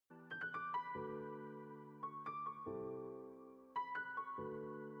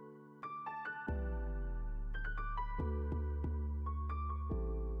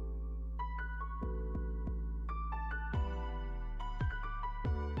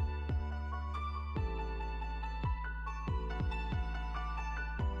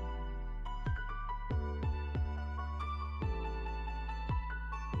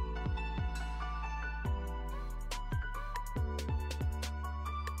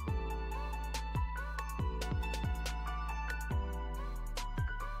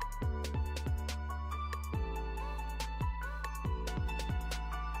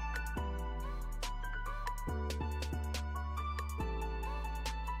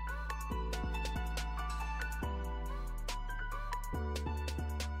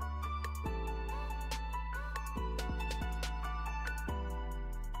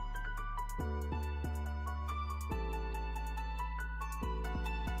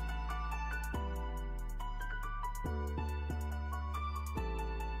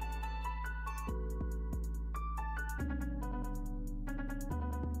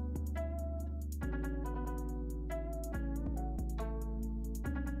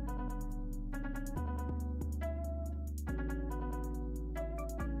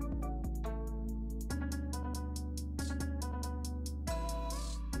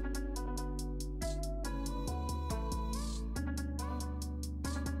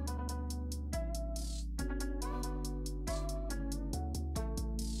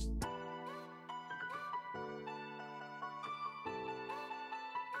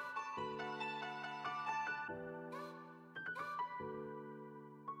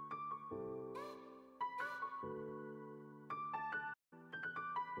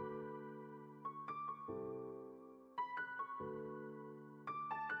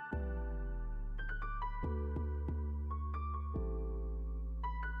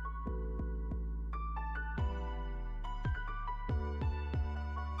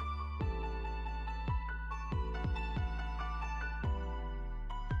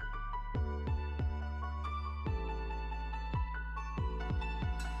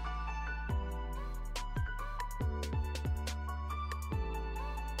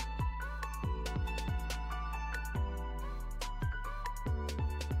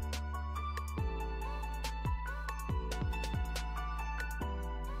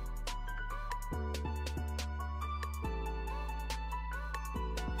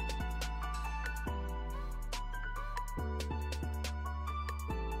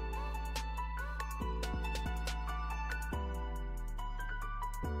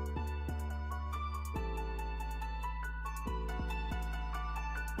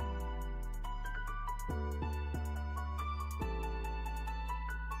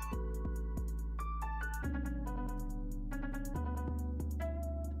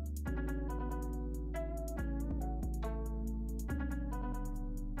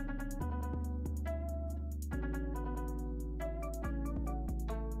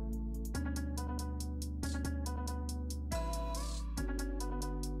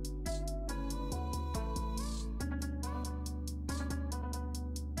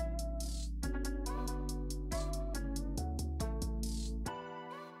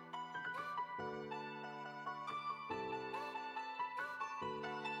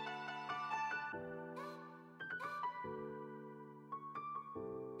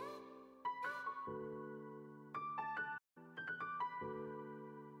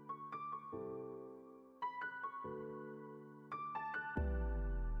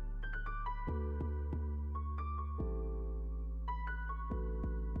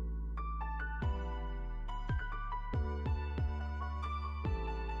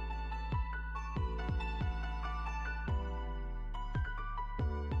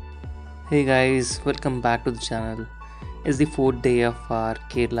Hey guys, welcome back to the channel. It's the fourth day of our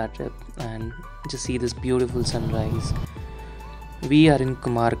Kerala trip and just see this beautiful sunrise. We are in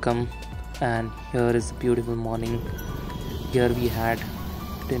Kumarkam and here is the beautiful morning. Here we had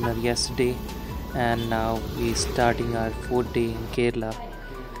dinner yesterday and now we starting our fourth day in Kerala.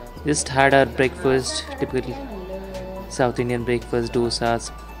 Just had our breakfast, typical South Indian breakfast,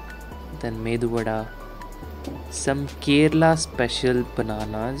 dosas, then medu vada, some Kerala special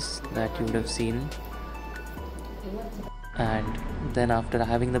bananas that you would have seen, and then after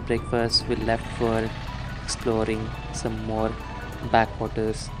having the breakfast we left for exploring some more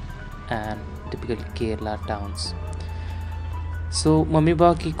backwaters and typical Kerala towns. So mummy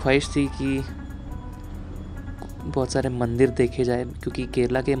papa की ख्वाहिश थी कि बहुत सारे मंदिर देखे जाए क्योंकि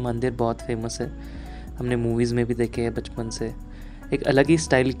केरला के मंदिर बहुत फेमस है, हमने मूवीज़ में भी देखे हैं बचपन से। एक अलग ही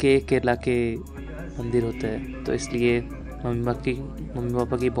स्टाइल के केरला के मंदिर होते हैं, तो इसलिए मम्मी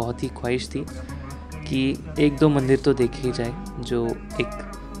पापा की बहुत ही ख्वाहिश थी कि एक दो मंदिर तो देखे ही जाए जो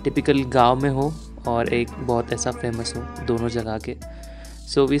एक टिपिकल गांव में हो और एक बहुत ऐसा फेमस हो, दोनों जगह के।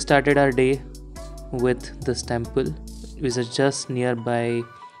 So we started our day with this temple which is just near by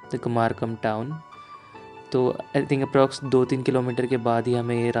the Kumarakom town. तो आई थिंक अप्रॉक्स 2-3 किलोमीटर के बाद ही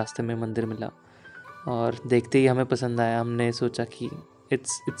हमें ये रास्ते में मंदिर मिला और देखते ही हमें पसंद आया। हमने सोचा कि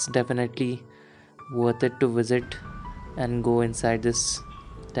it's definitely worth it to visit and go inside this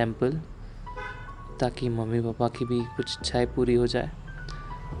temple ताकि मम्मी पापा की भी कुछ इच्छाएं पूरी हो जाए।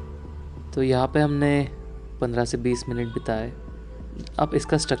 तो यहाँ पे हमने 15 से 20 मिनट बिताए। आप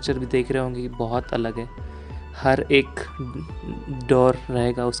इसका स्ट्रक्चर भी देख रहे होंगे, बहुत अलग है। हर एक डोर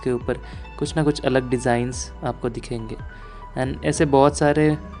रहेगा, उसके ऊपर कुछ ना कुछ अलग डिज़ाइंस आपको दिखेंगे एंड ऐसे बहुत सारे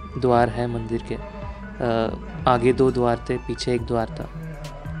द्वार हैं मंदिर के। आगे 2 द्वार थे, पीछे 1 द्वार था।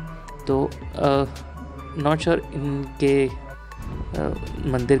 तो नॉट श्योर इनके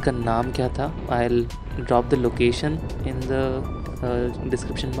मंदिर का नाम क्या था। I will drop the location in the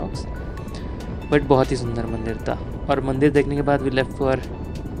description box, but बहुत ही सुंदर मंदिर था। और मंदिर देखने के बाद we left for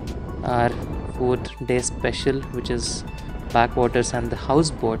our 4th day special which is backwaters and the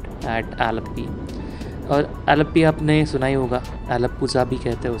house boat eight एलप्पी। और एलप्पी आपने सुना ही होगा, alappuzha भी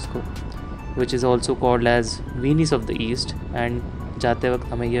कहते हैं उसको, which is also called as वीनिस of the east. And जाते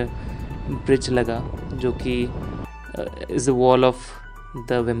वक्त हमें यह ब्रिज लगा जो कि is the wall of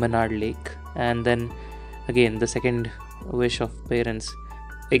the Munnar lake. And then again the second wish of parents,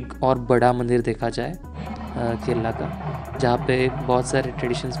 एक और बड़ा मंदिर देखा जाए केरला का, जहाँ पे बहुत सारे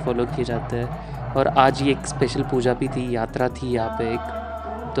ट्रेडिशंस फॉलो किए जाते हैं। और आज ये एक स्पेशल पूजा भी थी, यात्रा थी यहाँ पे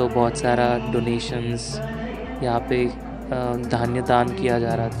एक, तो बहुत सारा डोनेशंस यहाँ पे धान्य दान किया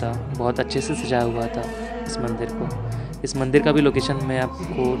जा रहा था। बहुत अच्छे से सजाया हुआ था इस मंदिर को। इस मंदिर का भी लोकेशन मैं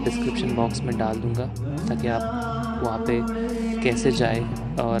आपको डिस्क्रिप्शन बॉक्स में डाल दूँगा ताकि आप वहाँ पे कैसे जाए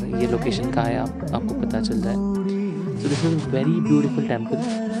और ये लोकेशन कहाँ है आपको पता चल जाए। So this is very beautiful temple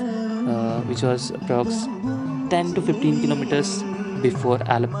which was approx 10 to 15 kilometres before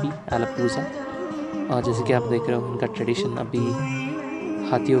alappuzha। और जैसे कि आप देख रहे हो, इनका ट्रेडिशन अभी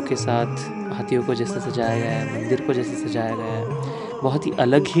हाथियों के साथ, हाथियों को जैसे सजाया गया है, मंदिर को जैसे सजाया गया है, बहुत ही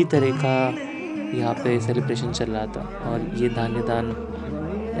अलग ही तरह का यहाँ पे सेलिब्रेशन चल रहा था। और ये धान्य दान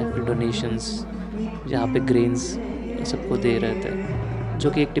या फिर डोनेशंस यहाँ पे ग्रेन्स सबको दे रहे थे,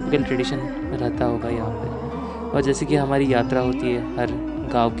 जो कि एक टिपिकल ट्रेडिशन रहता होगा यहाँ पे। और जैसे कि हमारी यात्रा होती है हर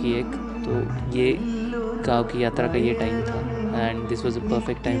गांव की एक, तो ये गांव की यात्रा का ये टाइम था and this was a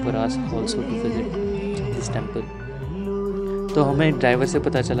perfect time for us also to visit this temple. तो हमें ड्राइवर से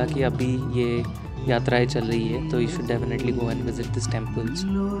पता चला कि अभी ये यात्राएं चल रही है, तो you should definitely go and visit this temples.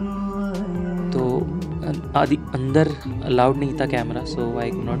 तो आदि अंदर अलाउड नहीं था camera, so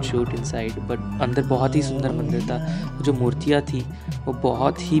I could not shoot inside, but अंदर बहुत ही सुंदर मंदिर था। जो मूर्तियाँ थी वो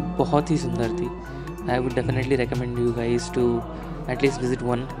बहुत ही सुंदर थी। I would definitely recommend you guys to at least visit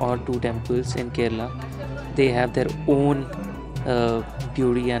 1 or 2 temples in Kerala. They have their own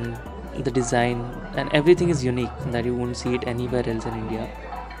beauty and the design and everything is unique that you won't see it anywhere else in India.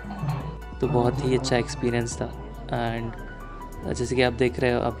 तो बहुत ही अच्छा experience था। And जैसे कि आप देख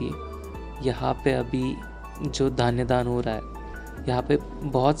रहे हो अभी यहाँ पे अभी जो धान्य दान हो रहा है, यहाँ पे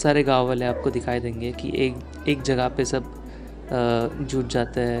बहुत सारे गाँव वाले आपको दिखाई देंगे कि एक जगह पे सब जुट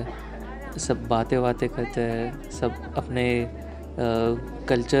जाते हैं, सब बातें करते हैं, सब अपने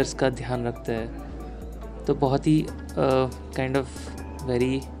कल्चर्स का ध्यान रखते हैं। तो बहुत ही kind of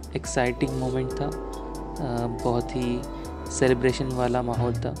very exciting moment था, बहुत ही सेलिब्रेशन वाला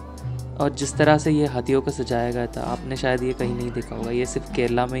माहौल था। और जिस तरह से ये हाथियों को सजाया गया था, आपने शायद ये कहीं नहीं देखा होगा, ये सिर्फ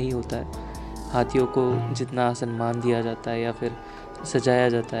केरला में ही होता है। हाथियों को जितना सम्मान दिया जाता है या फिर सजाया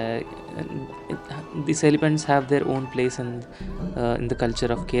जाता है, these elephants have their own place in the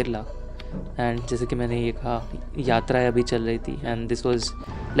culture of Kerala. And जैसे कि मैंने ये कहा, यात्राएं अभी चल रही थी एंड दिस वाज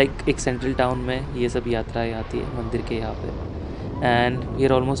लाइक एक सेंट्रल टाउन में ये सब यात्राएं आती है मंदिर के यहाँ पे। And we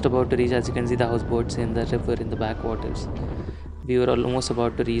are almost about to reach, as you can see the house boats in the river in the back waters. We are almost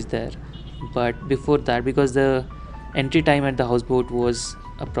about to reach there, but before that, because the entry time at the houseboat was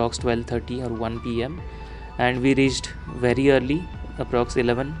approx 12:30 or 1 p.m. and we reached very early, approx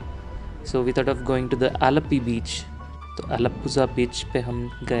 11. So we thought of going to the Alleppey beach. तो alappuzha beach पे हम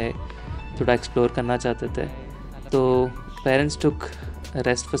गए, थोड़ा explore करना चाहते थे। तो parents took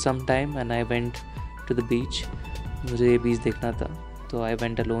rest for some time and I went to the beach. मुझे ये बीच देखना था, तो I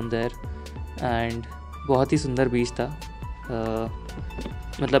went alone there and बहुत ही सुंदर बीच था।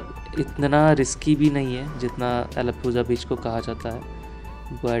 मतलब इतना रिस्की भी नहीं है जितना alappuzha बीच को कहा जाता है,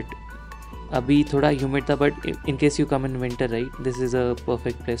 बट अभी थोड़ा ह्यूमिड था। But in case you come in winter, right, this is a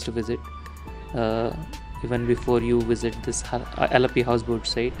perfect place to visit even before you visit this Alleppey houseboat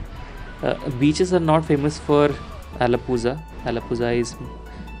site. Beaches are not famous for alappuzha. Alappuzha is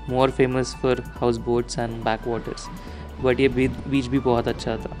more famous for houseboats and backwaters, but ये बीच भी बहुत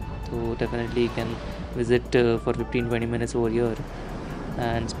अच्छा था, तो definitely you can visit for 15-20 minutes over here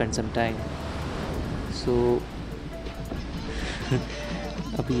and spend some time. So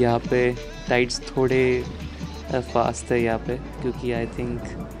अभी यहाँ पे tides थोड़े फास्ट है यहाँ पे, क्योंकि आई थिंक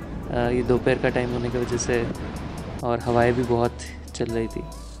ये दोपहर का टाइम होने की वजह से, और हवाएं भी बहुत चल रही थी,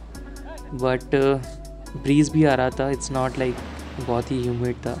 बट ब्रीज़ भी आ रहा था। इट्स नॉट लाइक बहुत ही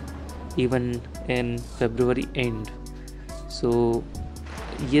ह्यूमिड था इवन इन February एंड। सो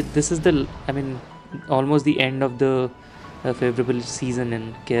ये this is the, I mean, almost the end of the favourable season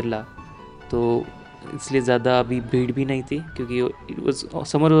इन केरला, तो इसलिए ज़्यादा अभी भीड़ भी नहीं थी, क्योंकि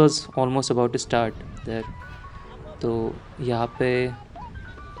summer was almost about to start their. तो यहाँ पे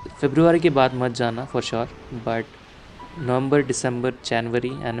फरवरी के बाद मत जाना for sure, but November, December,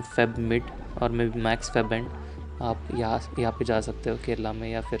 January and Feb mid और may be max Feb and आप यहाँ पे जा सकते हो केरला में,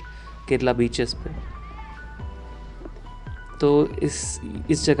 या फिर केरला बीचेस पे। तो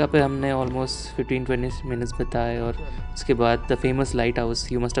इस जगह पे हमने ऑलमोस्ट 15-20 मिनट्स बिताए, और उसके बाद the famous light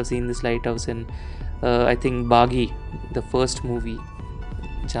house, you must have seen this light house in I think बागी, द फर्स्ट मूवी,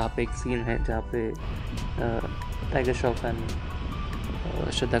 जहाँ पे एक सीन है जहाँ पे टाइगर श्रॉफ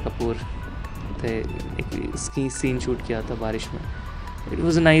एंड श्रद्धा कपूर थे, एक इसकी सीन शूट किया था बारिश में। It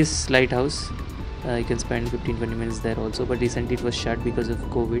was a nice light house, you can spend 15-20 minutes there also, but recently it was shut because of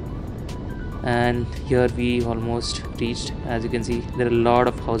Covid. And here we almost reached. As you can see, there are a lot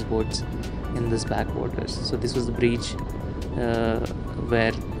of houseboats in this backwaters. So this was the bridge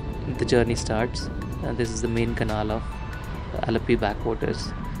where the journey starts. This is the main canal of Alleppey Backwaters.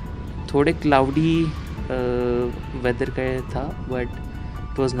 थोड़े cloudy weather का था, but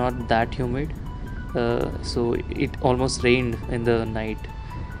it was not that humid. So it almost rained in the night,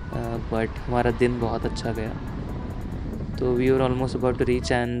 but हमारा दिन बहुत अच्छा गया. So we were almost about to reach,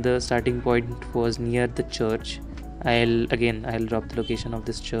 and the starting point was near the church. I'll drop the location of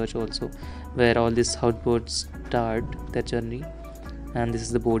this church also, where all these houseboats start their journey, and this is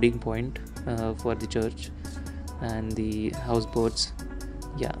the boarding point for the church, and the houseboats,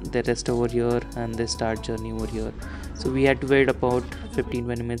 they rest over here and they start journey over here. So we had to wait about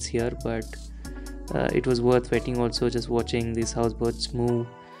 15-20 minutes here, but it was worth waiting also, just watching these houseboats move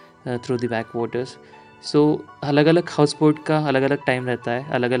through the backwaters. सो अलग अलग house boat का अलग अलग time रहता है,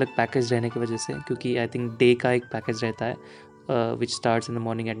 अलग अलग package रहने की वजह से, क्योंकि आई थिंक डे का एक पैकेज रहता है विच starts in the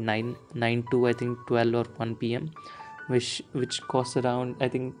morning eight 9 to I think 12 or 1 p.m. which costs around I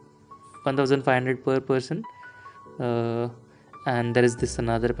think 1,500 per person, and there is this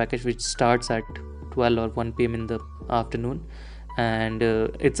another package which starts at 12 or 1 p.m. in the afternoon, and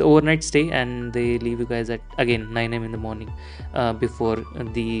it's overnight stay, and they leave you guys at again 9 a.m. in the morning before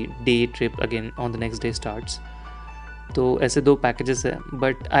the day trip again on the next day starts. तो ऐसे दो packages है,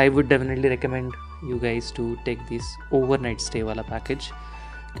 but I would definitely recommend you guys to take this overnight stay वाला package,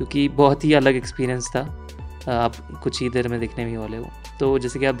 क्योंकि बहुत ही अलग experience था. आप कुछ ही देर में देखने भी वाले हो. तो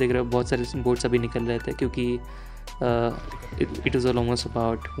जैसे कि आप देख रहे हो बहुत सारे बोट्स अभी निकल रहे थे, क्योंकि it was almost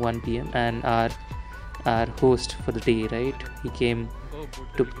about 1 p.m. and our host for the day, right, he came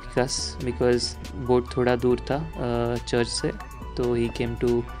to pick us because boat थोड़ा दूर था चर्च से, तो he came to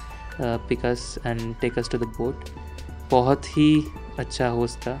pick us and take us to the boat. बहुत ही अच्छा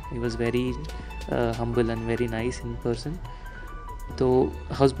host था. he was very humble and very nice in person. तो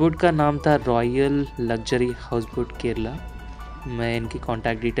house boat का नाम था royal luxury house boat Kerala. मैं इनकी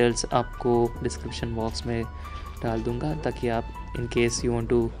कॉन्टैक्ट डिटेल्स आपको डिस्क्रिप्शन बॉक्स में डाल दूंगा, ताकि आप in case you want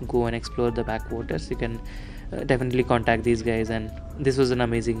to go and explore the backwaters, you can definitely contact these guys, and this was an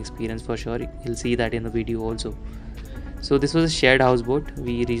amazing experience for sure. You'll see that in the video also. So this was a shared houseboat.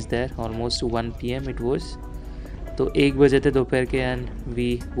 We reached there almost 1 p.m. it was. तो 1 बजे थे दोपहर के and we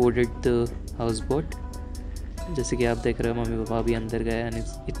boarded the house boat. जैसे कि आप देख रहे हो मम्मी पापा भी अंदर गए and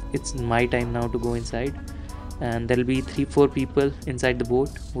it's my time now to go inside. And there will be 3-4 people inside the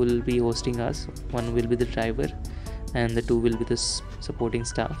boat who will be hosting us. One will be the driver and the 2 will be the supporting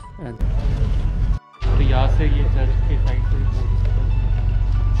staff. And तो यहाँ से ये church के side से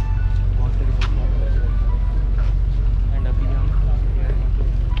बहुत सारी boat and अभी हम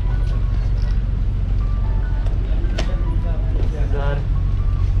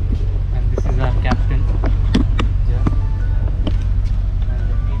this is our captain.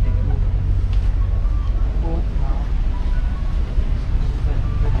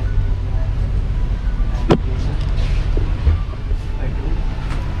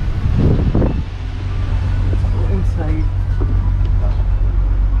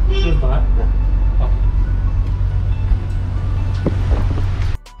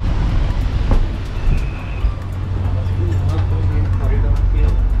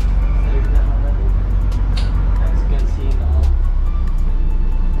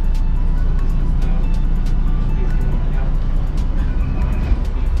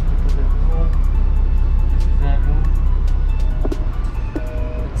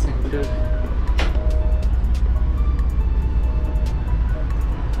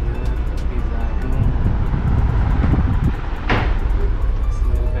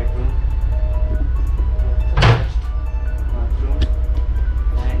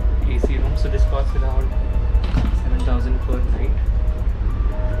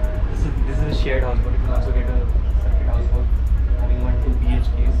 Shared houseboat. You can also get a separate houseboat having 1-2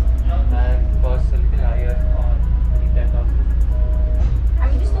 BHKs. That costs a little higher on 10,000. Are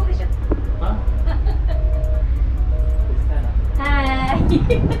you just over? Huh? Hi.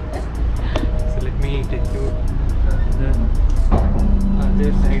 So let me take you to the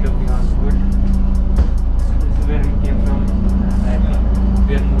other side of the houseboat. This is where we came from. I think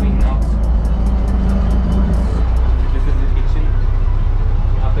we are moving now. This is the kitchen.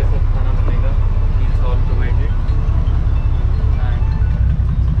 यहाँ पे सब खाना बनेगा. It's all provided. And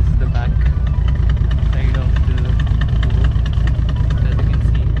this is the back side of the boat. As you can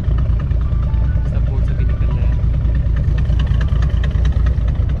see, सब boat से भी निकल रहे हैं.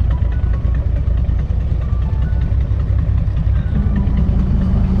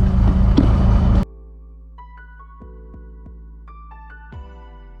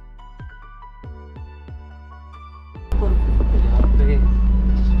 यहाँ पे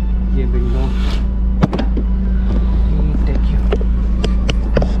ये window take you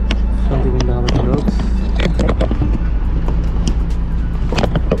from the window how it looks.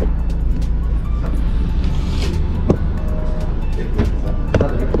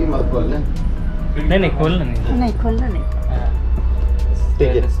 नहीं खोलना नहीं. नहीं खोलना नहीं.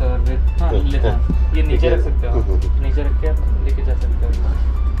 ठीक है सर विद हाँ ये नीचे रख सकते हो. नीचे रख के आप लेके जा सकते हो.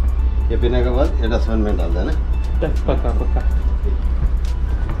 ये पीने के बाद ये डस्टबिन में डाल देना. पक्का पक्का.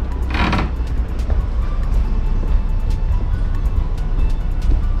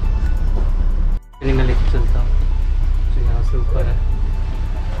 मैं लेके चलता हूँ. तो यहाँ से ऊपर है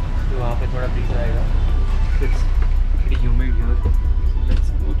तो वहाँ पे थोड़ा ब्रीज आएगा. It's pretty humid here. So let's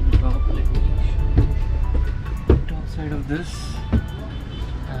go to the top. Let me show you the top side of this.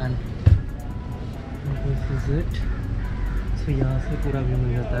 And this is it. So यहाँ से पूरा व्यू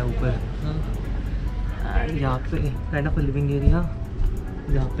मिल जाता है ऊपर. एंड यहाँ पे काइंड ऑफ लिविंग एरिया.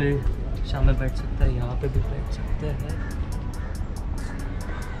 यहाँ पे शाम में बैठ सकता है. यहाँ पे भी बैठ सकते हैं.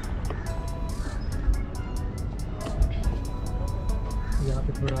 यहाँ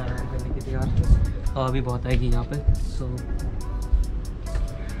पे थोड़ा आराम करने के लिए हवा भी बहुत आएगी यहाँ पे. सो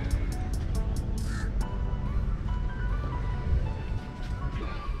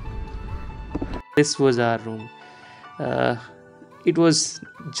this was our room. It was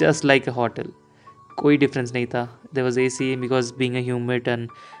just like a hotel. कोई difference नहीं था. There was AC because being a humid and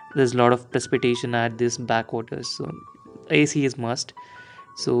there's a lot of precipitation at this backwaters, so AC is must.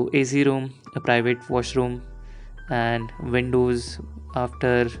 So AC room, a private washroom and windows.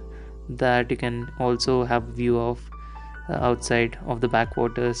 After that you can also have view of outside of the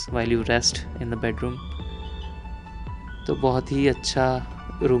backwaters while you rest in the bedroom. तो बहुत ही अच्छा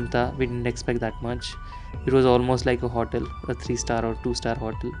room था. We didn't expect that much. It was almost like a hotel, a 3-star or 2-star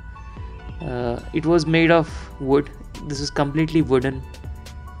hotel. It was made of wood. This is completely wooden.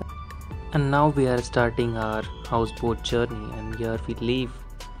 And now we are starting our houseboat journey, and here we leave.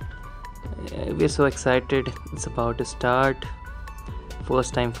 We're so excited. It's about to start.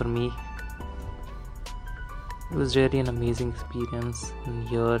 First time for me. It was really an amazing experience. And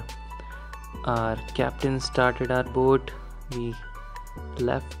here Our captain started our boat. We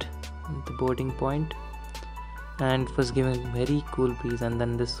left the boarding point, and it was giving very cool breeze, and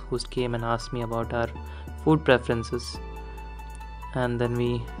then this host came and asked me about our food preferences, and then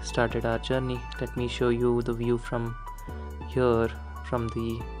we started our journey. Let me show you the view from here, from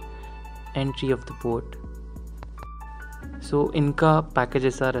the entry of the boat. So इनका package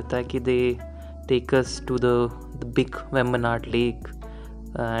ऐसा रहता है कि they take us to the big Munnar lake,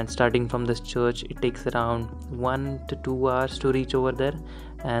 and starting from this church it takes around 1 to 2 hours to reach over there,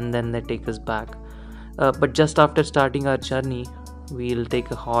 and then they take us back. But just after starting our journey, we'll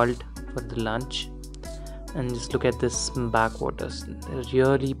take a halt for the lunch, and just look at this backwaters. They're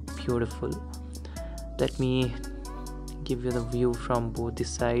really beautiful. Let me give you the view from both the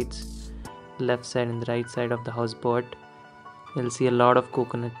sides, left side and the right side of the houseboat. You'll see a lot of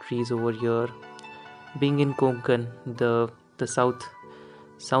coconut trees over here. Being in Konkan, the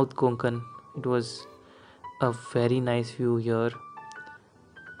south Konkan, it was a very nice view here.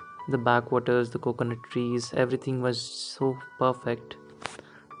 The backwaters, the coconut trees, everything was so perfect.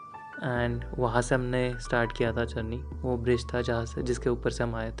 And वहाँ से हमने start किया था journey. वो bridge था जहाँ से जिसके ऊपर से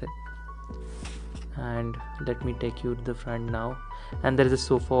हम आए थे. And let me take you to the front now. And there is a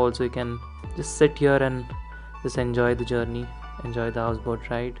sofa also. You can just sit here and just enjoy the journey, enjoy the houseboat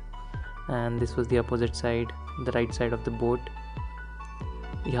ride. And this was the opposite side, the right side of the boat.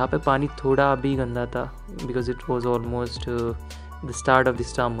 यहाँ पे पानी थोड़ा अभी गंदा था because it was almost the start of the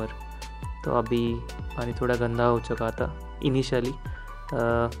summer. तो अभी पानी थोड़ा गंदा हो चुका था इनिशियली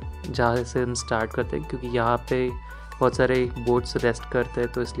जहाँ से हम स्टार्ट करते हैं, क्योंकि यहाँ पे बहुत सारे बोट्स रेस्ट करते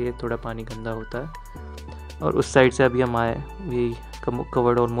हैं, तो इसलिए थोड़ा पानी गंदा होता है. और उस साइड से अभी हम आए. We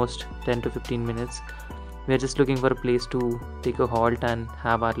covered almost 10 to 15 minutes. We are just looking for a place to take a halt and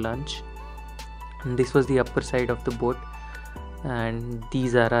have our lunch. And this was the upper side of the boat, and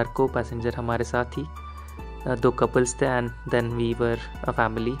these are our co-passenger. हमारे साथ ही 2 couples थे, and then we were a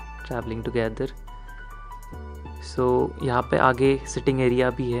family traveling together. So यहाँ पे आगे sitting area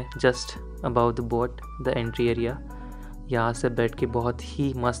भी है, just above the boat, the entry area. यहाँ से बैठ के बहुत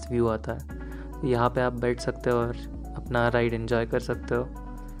ही मस्त व्यू आता है. यहाँ पे आप बैठ सकते हो और अपना राइड एंजॉय कर सकते हो.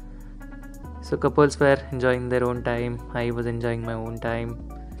 So couples were enjoying their own time. I was enjoying my own time.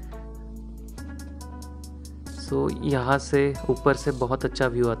 So यहाँ से ऊपर से बहुत अच्छा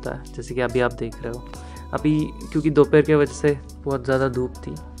व्यू आता है, जैसे कि अभी आप देख रहे हो. अभी क्योंकि दोपहर की वजह से बहुत ज़्यादा धूप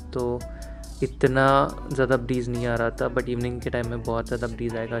थी, तो इतना ज़्यादा ब्रीज़ नहीं आ रहा था, बट इवनिंग के टाइम में बहुत ज़्यादा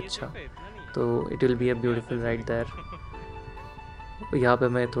ब्रीज़ आएगा. अच्छा, तो it will be a beautiful ride there. यहाँ पे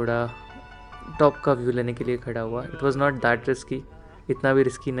मैं थोड़ा टॉप का व्यू लेने के लिए खड़ा हुआ. It was not that risky, इतना भी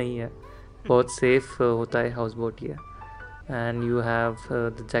रिस्की नहीं है, बहुत सेफ होता है हाउस बोट ये. And you have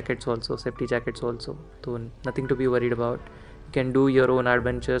the jackets also, safety jackets also, तो nothing to be worried about. You can do your own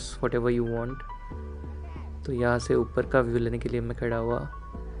adventures what ever you want. तो यहाँ से ऊपर का व्यू लेने के लिए मैं खड़ा हुआ.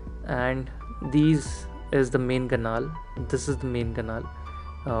 And this is the main kanal, this is the main kanal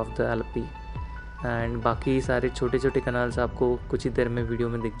of the Alleppey. And बाकी सारे छोटे छोटे कनाल्स आपको कुछ ही देर में वीडियो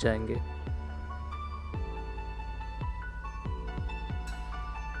में दिख जाएंगे.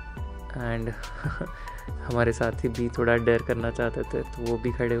 एंड हमारे साथी भी थोड़ा डेयर करना चाहते थे, तो वो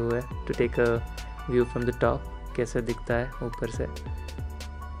भी खड़े हुए हैं to take a view from the top, कैसे दिखता है ऊपर से.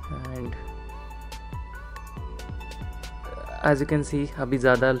 And as you can see, अभी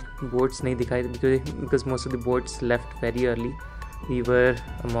ज़्यादा बोट्स नहीं दिखाई because most of the boats left very early. We were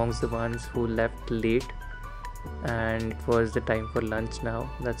amongst the ones who left late, and it was the time for lunch now.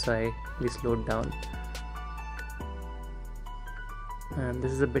 That's why we slowed down. And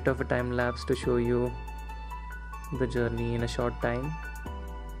this is a bit of a time lapse to show you the journey in a short time.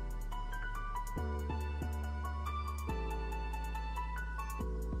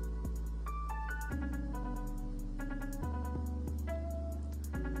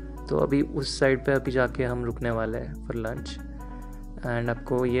 तो अभी उस side पे अभी जाके हम रुकने वाले हैं फॉर लंच. एंड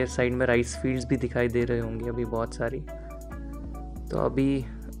आपको ये साइड में राइस फील्ड्स भी दिखाई दे रहे होंगे अभी बहुत सारी. तो अभी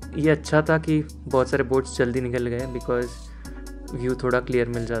ये अच्छा था कि बहुत सारे बोट्स जल्दी निकल गए बिकॉज व्यू थोड़ा क्लियर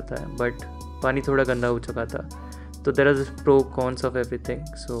मिल जाता है, बट पानी थोड़ा गंदा हो चुका था. तो there is pro cons of everything.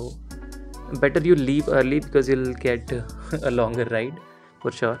 So better you leave early because you will get a longer ride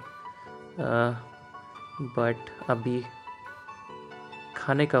for sure. But अभी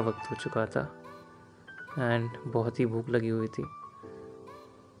खाने का वक्त हो चुका था एंड बहुत ही भूख लगी हुई थी.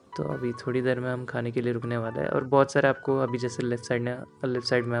 तो अभी थोड़ी देर में हम खाने के लिए रुकने वाला है. और बहुत सारे आपको अभी जैसे लेफ़्ट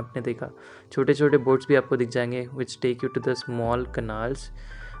साइड में आपने देखा छोटे छोटे बोट्स भी आपको दिख जाएंगे which take you to the small canals.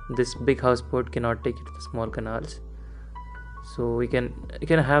 This big house boat can not take you to the small canals. So you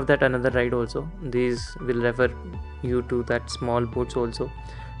can have that another ride also. This will refer you to that small boats also,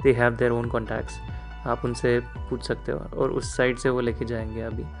 they have their own contacts, आप उनसे पूछ सकते हो। और उस side से वो लेके जाएंगे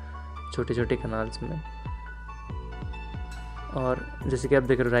अभी छोटे छोटे कनाल्स में। और जैसे कि आप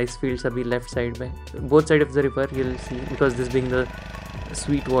देख रहे हो राइस फील्ड्स अभी लेफ्ट साइड में, both side of the river you will see, because this being the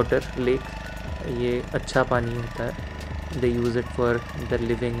sweet water lake, ये अच्छा पानी होता है। दे use it for the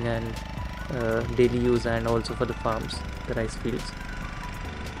living and daily use and also for the farms, the rice fields.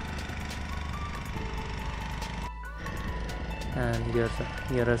 And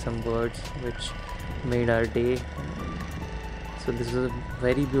here are some birds which made our day. So this is a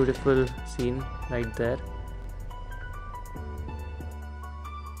very beautiful scene right there.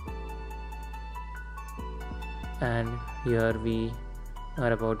 And here we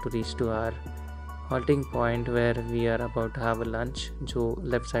are about to reach to our halting point where we are about to have a lunch, जो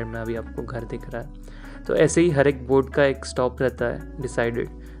left side में अभी आपको घर दिख रहा है। तो ऐसे ही हर एक बोट का एक स्टॉप रहता है डिसाइडेड,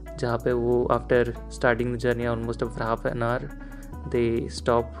 जहाँ पे वो after starting the journey almost of half an hour they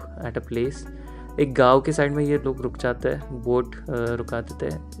stop at a place. एक गांव के साइड में ये लोग रुक जाते हैं, बोट रुका देते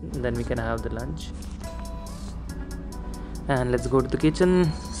हैं, then we can have the lunch. And let's go to the kitchen,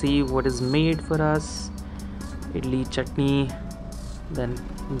 see what is made for us. Idli, chutney, then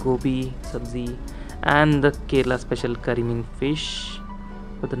गोभी सब्जी and the Kerala special curry mean fish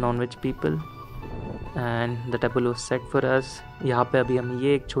for the non-veg people. And the table was set for us. यहाँ पे अभी हम,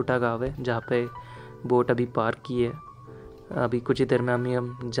 ये एक छोटा गांव है जहाँ पे बोट अभी पार्क की है। अभी कुछ ही देर में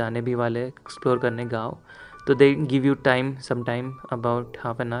हम जाने भी वाले एक्सप्लोर करने गांव। तो they give you time, some time about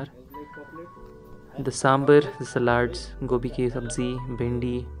half an hour. The sambar, the salads, गोभी की सब्ज़ी,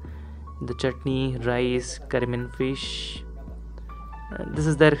 भिंडी, the chutney, rice, करमिन fish. This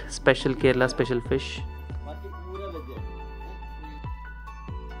is their special Kerala special fish.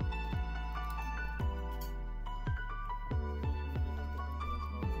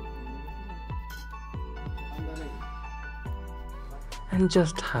 And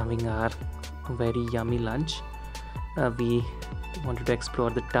just having our very yummy lunch. We wanted to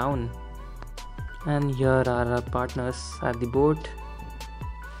explore the town, and here are our partners at the boat.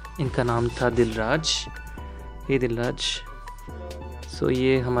 इनका नाम था दिलराज। हे दिलराज, सो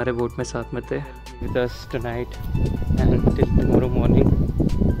ये हमारे boat में साथ में थे with us tonight and till tomorrow morning.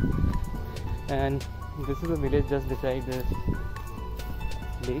 And this is a village just beside the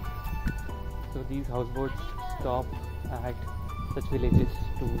lake. So these houseboats stop at such villages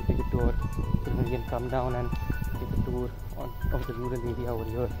to take a tour, so you can come down and take a tour of the rural area over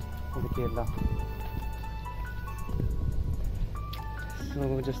here in the Kerala.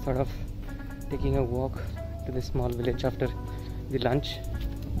 So just thought of taking a walk to this small village after the lunch.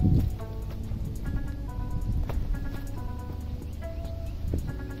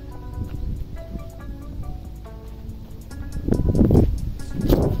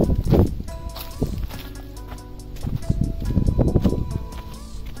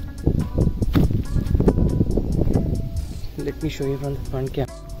 Let me show you from the front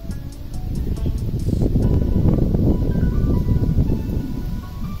camera.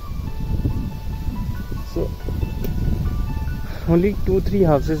 So only 2-3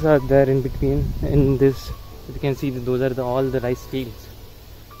 houses are there in between in this. You can see that those are all the rice fields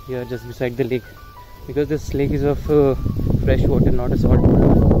here just beside the lake, because this lake is of fresh water, not a salt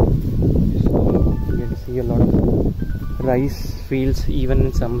water. So you can see a lot of rice fields even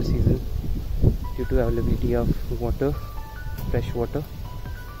in summer season due to availability of water, fresh water.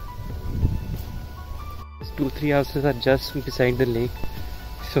 2-3 houses are just beside the lake.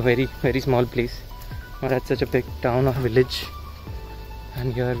 It's a very small place, not at such a big town or village.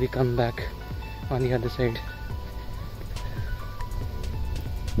 And here we come back on the other side.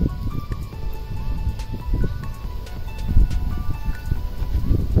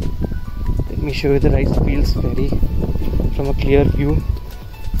 Let me show you the rice fields from a clear view.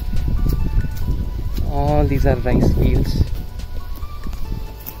 All these are rice fields.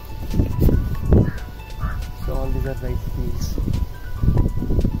 So all these are rice fields.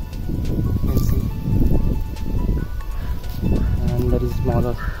 You can see. And there is a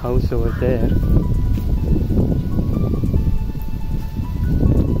small house over there.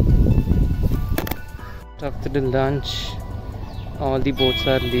 After the lunch, all the boats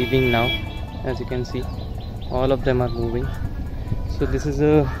are leaving now. As you can see, all of them are moving. So this is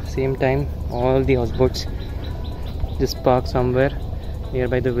the same time all the houseboats just park somewhere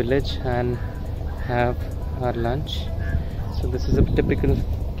nearby the village and have our lunch. So this is a typical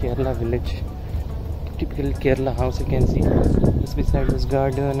Kerala village, typical Kerala house. You can see just beside this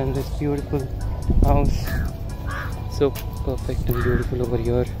garden and this beautiful house, so perfect and beautiful over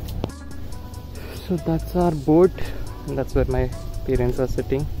here. So that's our boat, and that's where my parents are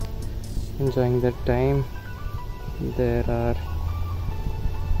sitting enjoying their time. There are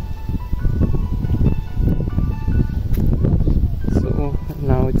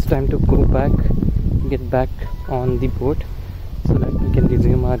it's time to go back, get back on the boat so that we can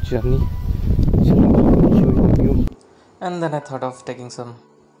resume our journey. And then I thought of taking some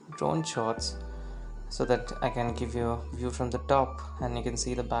drone shots so that I can give you a view from the top and you can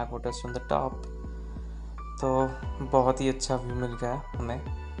see the backwaters from the top. तो बहुत ही अच्छा view मिल गया हमें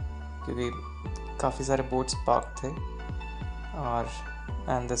क्योंकि काफ़ी सारे boats park थे और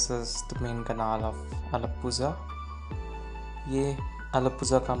and this is the main kanal of alappuzha. ये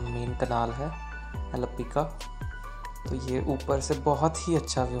alappuzha का मेन कनाल है Alleppey का. तो ये ऊपर से बहुत ही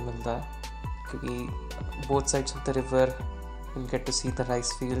अच्छा व्यू मिलता है क्योंकि both sides of the river you'll get to see the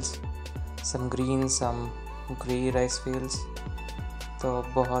rice fields, some green, some grey rice fields. तो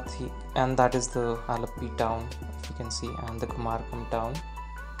बहुत ही, and that is the Alleppey town if you can see, and the Kumarkam town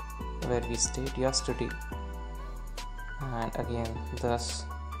where we stayed yesterday. And again this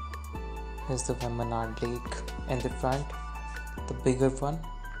is the Munnar lake in the front, the bigger one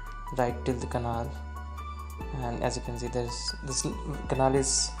right till the canal. And as you can see this canal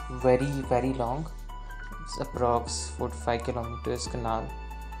is very long. It's approx 4 to 5 kilometers canal.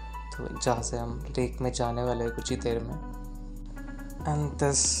 तो जहाँ से हम lake में जाने वाले हैं कुछ ही देर में. And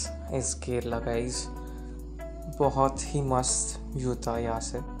this is Kerala guys. बहुत ही मस्त व्यू था यहाँ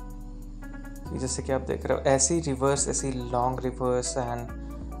से. जैसे कि आप देख रहे हो ऐसी रिवर्स, ऐसी long reverse and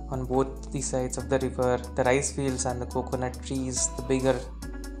on both the sides of the river the rice fields and the coconut trees, the bigger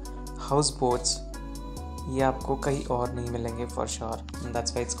houseboats, ये आपको कहीं और नहीं मिलेंगे for sure. And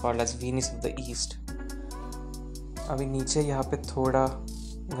that's why it's called as Venice of the East. अभी नीचे यहाँ पे थोड़ा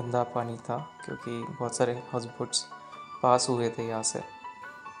गंदा पानी था क्योंकि बहुत सारे हाउसबोट्स पास हुए थे यहाँ से.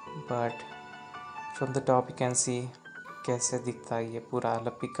 But from the top you can see कैसे दिखता है ये पूरा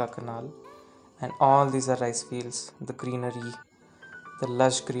Alleppey का कनाल. And all these are rice fields, the greenery, the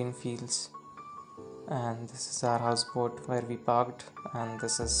lush green fields. And this is our house boat where we parked. And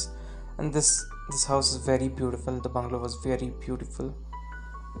this house is very beautiful. The bungalow was very beautiful.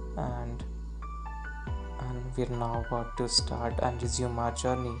 And we're now about to start and resume our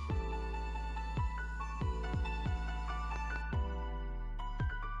journey.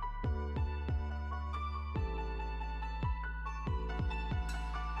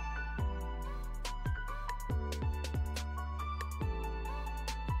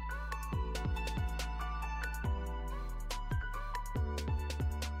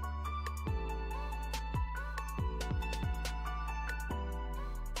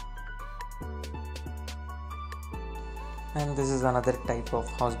 And this is another type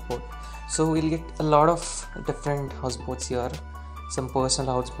of houseboat. So we'll get a lot of different houseboats here. Some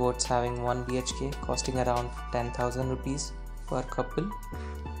personal houseboats having 1 BHK costing around 10,000 rupees per couple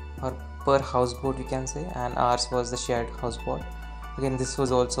or per houseboat we can say, and ours was the shared houseboat. Again, this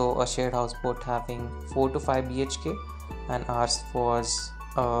was also a shared houseboat having 4 to 5 BHK, and ours was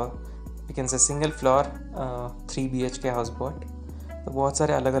we can say single floor 3 BHK houseboat. तो बहुत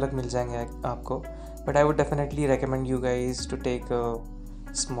सारे अलग अलग मिल जाएंगे आपको. But I would definitely recommend you guys to take a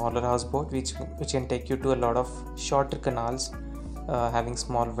smaller houseboat which can take you to a lot of shorter canals having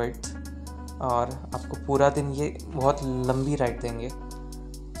small width. और आपको पूरा दिन ये बहुत लंबी राइड देंगे.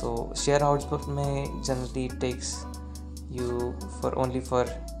 तो शेयर हाउसबोट में generally takes you only for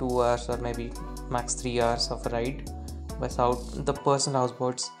 2 hours or maybe max 3 hours of a ride. Without the personal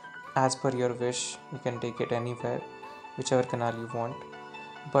houseboats, as per your wish, you can take it anywhere, whichever canal you want.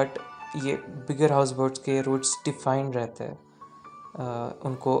 But ये बिगर houseboats के roots defined रहते हैं.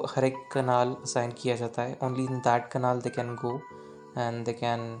 उनको हर एक कनाल assign किया जाता है. Only in that kanal they can go and they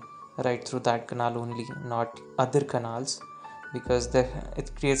can ride through that kanal only, not other canals, because it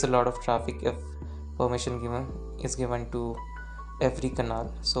creates a lot of traffic if permission is given to every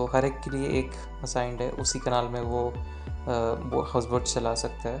कनाल. सो हर एक के लिए एक assigned है, उसी कनाल में वो houseboat चला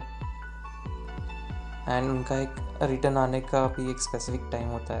सकता है. एंड उनका एक रिटर्न आने का भी एक स्पेसिफिक टाइम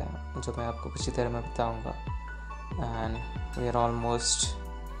होता है जो मैं आपको कुछ ही देर में बताऊंगा. And we are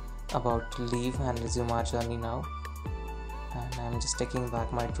almost about to leave and resume our journey now. And I am just taking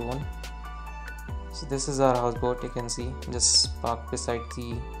back my drone. So this is our house boat. You can see just park beside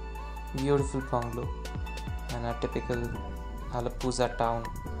the beautiful bungalow and a typical alappuzha town.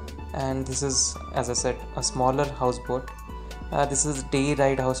 And this is, as I said, a smaller houseboat. This is day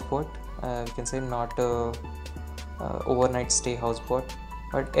ride houseboat. We can say not a overnight stay houseboat,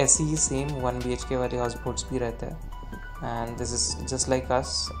 but ऐसी ही same 1 BHK वाले houseboats भी रहते हैं. And this is just like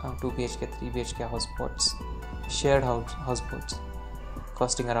us, 2 BHK 3 BHK houseboats, shared houseboats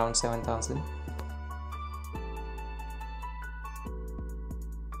costing around 7,000.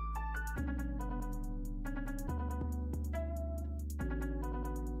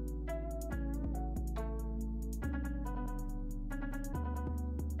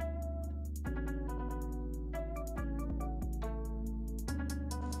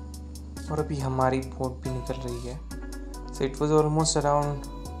 और अभी हमारी boat भी निकल रही है. So it was almost around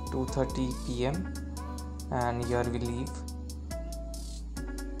 2:30 p.m. and here we leave.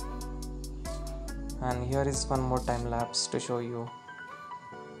 And here is one more time lapse to show you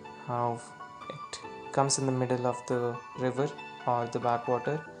how it comes in the middle of the river or the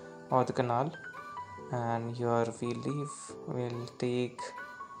backwater or the canal. And here we leave. We'll take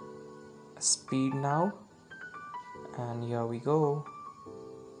speed now, and here we go.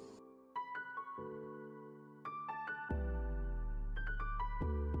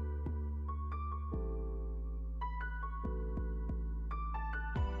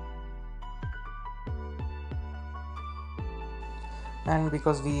 And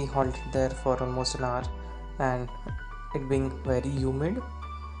because we halted there for almost an hour and it being very humid,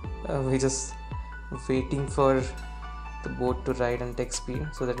 we just waiting for the boat to ride and take speed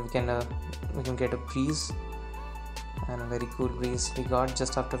so that we can get a breeze, and a very cool breeze we got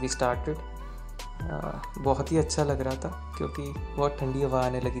just after we started. बहुत ही अच्छा लग रहा था क्योंकि बहुत ठंडी हवा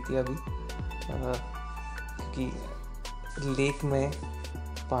आने लगी थी अभी, क्योंकि लेक में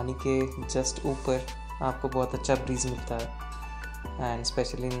पानी के जस्ट ऊपर आपको बहुत अच्छा ब्रीज मिलता है. And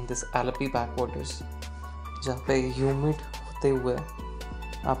specially in this Alleppey Backwaters, जहाँ पे ह्यूमिड होते हुए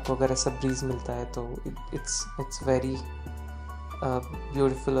आपको अगर ऐसा ब्रीज मिलता है तो इट्स वेरी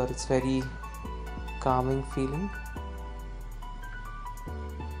ब्यूटीफुल और इट्स वेरी कामिंग फीलिंग.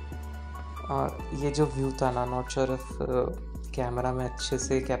 और ये जो व्यू था ना, नॉट श्योर इफ कैमरा में अच्छे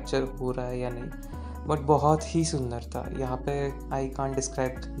से कैप्चर हो रहा है या नहीं, बट बहुत ही सुंदर था. यहाँ पे I can't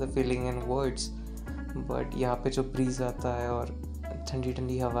describe the feeling in words, but यहाँ पे जो ब्रीज आता है और ठंडी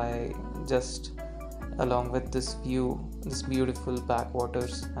ठंडी हवाएं just along with this view, this beautiful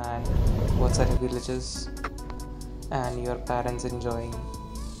backwaters and बहुत सारे villages and your parents enjoying,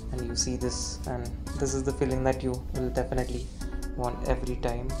 and you see this, and this is the feeling that you will definitely want every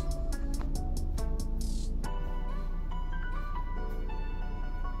time.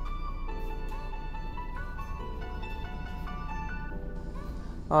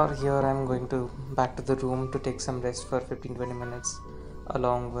 Or here I am going to back to the room to take some rest for 15-20 minutes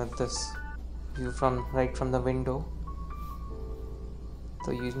along with this view right from the window,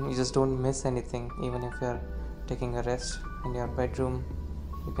 so you just don't miss anything. Even if you are taking a rest in your bedroom,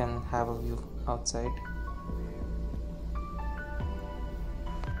 you can have a view outside.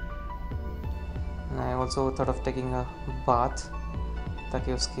 And I also thought of taking a bath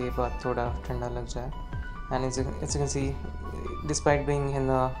ताकि उसके बाद थोड़ा ठंडा लग जाए. And as you can see, despite being in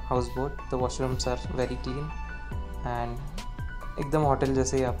a houseboat, the washrooms are very clean and एकदम hotel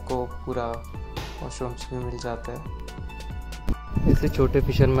जैसे ही आपको पूरा वॉशरूम्स भी मिल जाता है. ऐसे छोटे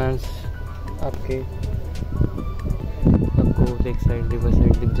फिशरमैन्स आपको लेक साइड, रिवर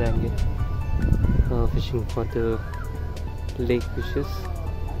साइड दिख जाएंगे, fishing for the lake fishes.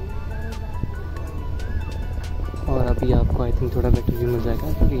 और अभी आपको आई थिंक थोड़ा बेटर व्यू मिल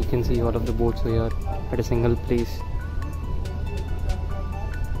जाएगा क्योंकि you can see all of the boats here at a single place.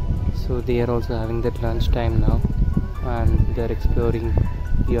 So they are also having that lunch time now, and they are exploring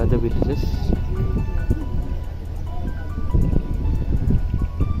the other villages.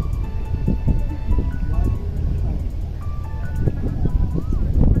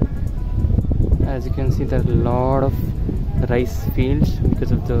 As you can see, there are a lot of rice fields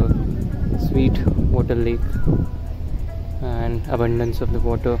because of the sweet water lake, and abundance of the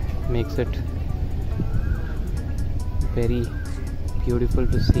water makes it very beautiful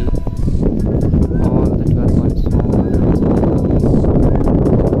to see. All the 12 months.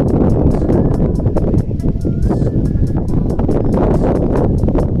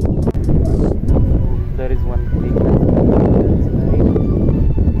 There is one big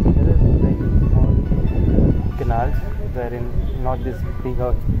canals wherein not these big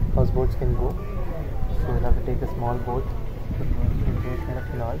houseboats can go, so you'll have to take a small boat in those kind of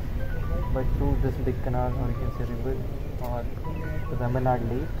canals. But through this big canal, or you can say river, or the Munnar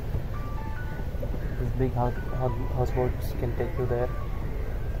lake, these big houseboats can take you there.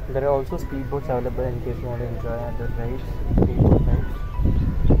 There are also speedboats available in case you want to enjoy other rides, speedboat rides.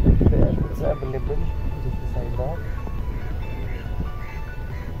 It's available just beside that.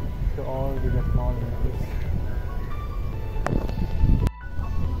 So all these are small villages.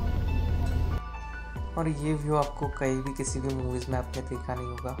 और ये view आपको कहीं भी किसी भी movies में आपने देखा नहीं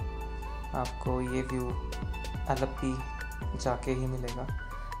होगा. आपको ये व्यू Alleppey जाके ही मिलेगा.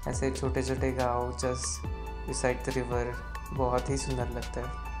 ऐसे छोटे छोटे गाँव जस्ट बिसाइड द रिवर, बहुत ही सुंदर लगता है.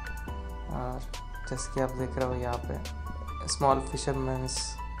 और जैसे कि आप देख रहे हो यहाँ पे small fisherman's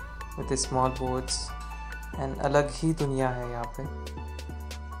with small boats, and अलग ही दुनिया है यहाँ पे.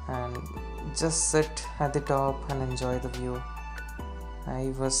 And just sit at the top and enjoy the view.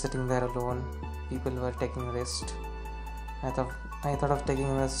 I was sitting there alone. People were taking rest. I thought of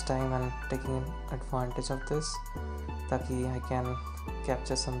taking this time and taking advantage of this, ताकि I can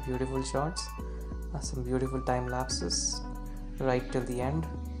capture some beautiful shots, some beautiful time lapses right till the end.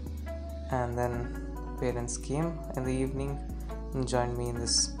 And then parents came in the evening and joined me in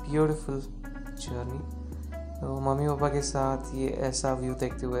this beautiful journey. तो mummy papa के साथ ये ऐसा view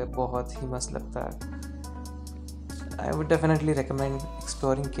देखते हुए बहुत ही मस्त लगता है. I would definitely recommend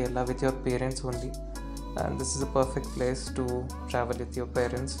exploring Kerala with your parents only, and this is a perfect place to travel with your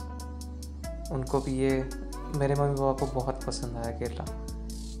parents. उनको भी ये, मेरे मम्मी पापा को बहुत पसंद आया केरला,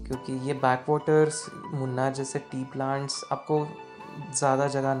 क्योंकि ये बैकवाटर्स, मुन्नार जैसे टी प्लांट्स आपको ज़्यादा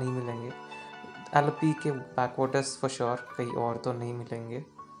जगह नहीं मिलेंगे. एलेप्पी के बैकवाटर्स फॉर श्योर कहीं और तो नहीं मिलेंगे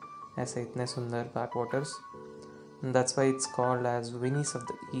ऐसे इतने सुंदर backwaters. That's why it's called as विनीस of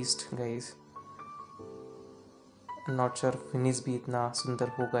the east guys. Not sure विनीस भी इतना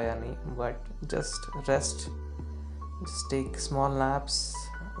सुंदर होगा या नहीं, but just rest, just take small naps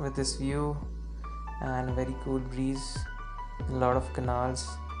with this view and very cool breeze, a lot of canals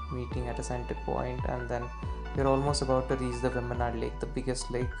meeting at a center point, and then we're almost about to reach the Munnar lake, the biggest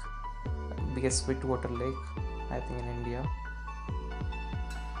sweetwater lake I think in India.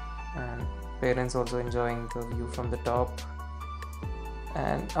 And parents also enjoying the view from the top.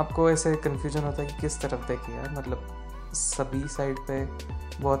 And आपको ऐसे confusion होता है कि किस तरफ देखे यार, मतलब सभी साइड पे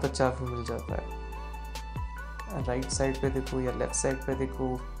बहुत अच्छा व्यू मिल जाता है. राइट साइड पे देखो या लेफ़्ट साइड पे देखो,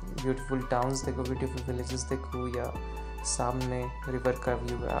 ब्यूटीफुल टाउन्स देखो, ब्यूटीफुल विलेजेस देखो, या सामने रिवर का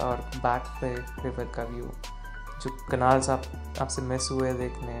व्यू है और बैक पे रिवर का व्यू. जो कनाल्स आपसे मिस हुए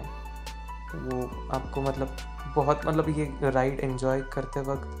देखने, वो आपको मतलब बहुत, मतलब ये राइड एंजॉय करते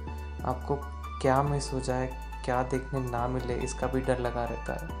वक्त आपको क्या मिस हो जाए, क्या देखने ना मिले, इसका भी डर लगा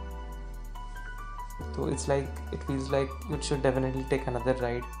रहता है. तो it feels like you should definitely take another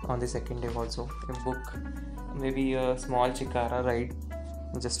ride on the second day also. You book maybe a small shikara ride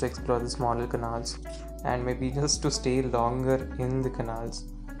just to explore the smaller canals, and maybe just to stay longer in the canals.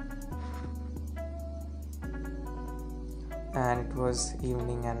 And it was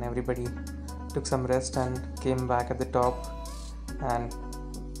evening and everybody took some rest and came back at the top. And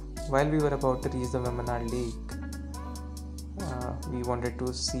while we were about to reach the Munnar lake, we wanted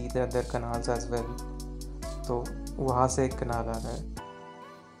to see the other canals as well. तो वहाँ से एक कनाल आ रहा है,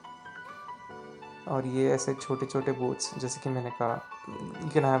 और ये ऐसे छोटे छोटे बोट्स, जैसे कि मैंने कहा, you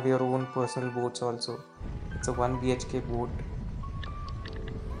can have your own personal boats also. It's a 1 BHK boat,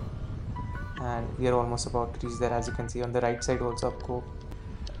 and we are almost about to reach there. As you can see on the right side also आपको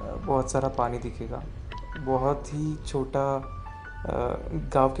बहुत सारा पानी दिखेगा. बहुत ही छोटा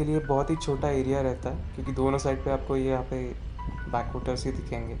गांव के लिए बहुत ही छोटा एरिया रहता है, क्योंकि दोनों साइड पे आपको ये यहाँ पे बैकवाटर्स ही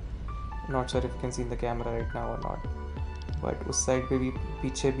दिखेंगे. Not sure if you can see in the camera right now और नॉट, बट उस साइड पे भी,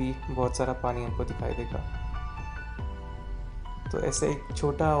 पीछे भी बहुत सारा पानी हमको दिखाई देगा. तो ऐसे एक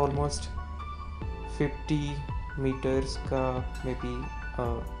छोटा ऑलमोस्ट 50 मीटर्स का मे बी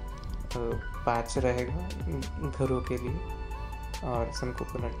पैच रहेगा घरों के लिए, और सम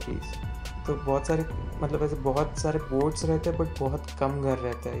कोकोनट ट्रीज. तो बहुत सारे, मतलब ऐसे बहुत सारे बोट्स रहते हैं, बट बहुत कम घर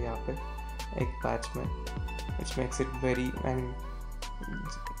रहते हैं यहाँ पे एक पैच में, which makes it very, and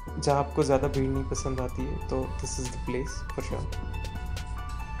जहाँ आपको ज़्यादा भीड़ नहीं पसंद आती है, तो this is the place for sure.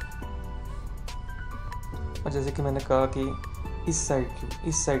 और जैसे कि मैंने कहा कि इस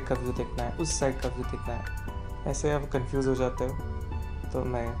साइड का व्यू देखना है, उस साइड का व्यू देखना है, ऐसे आप कंफ्यूज हो जाते हो. तो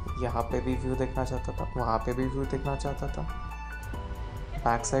मैं यहाँ पे भी व्यू देखना चाहता था, वहाँ पे भी व्यू देखना चाहता था,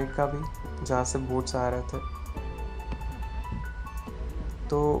 बैक साइड का भी जहाँ से बोट्स आ रहे थे.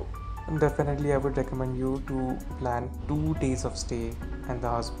 तो definitely I would recommend you to plan 2 days of stay in the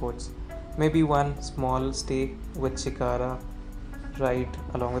houseboats. Maybe one small stay with shikara ride,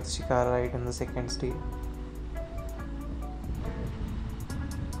 along with the shikara ride in the second stay.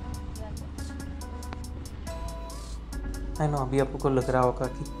 I know अभी आपको लग रहा होगा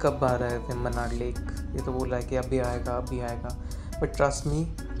कि कब आ रहा है Munnar lake, ये तो बोला है कि अभी आएगा, but trust me,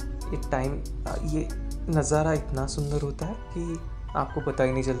 ये नज़ारा इतना सुंदर होता है कि आपको पता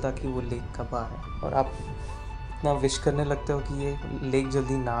ही नहीं चलता कि वो लेक कब आ रहा है, और आप इतना विश करने लगते हो कि ये लेक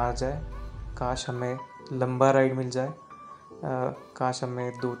जल्दी ना आ जाए. काश हमें लंबा राइड मिल जाए, काश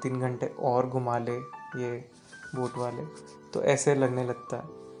हमें 2-3 घंटे और घुमा ले ये बोट वाले, तो ऐसे लगने लगता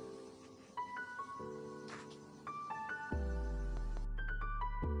है.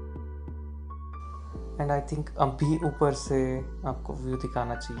 एंड आई थिंक अभी ऊपर से आपको व्यू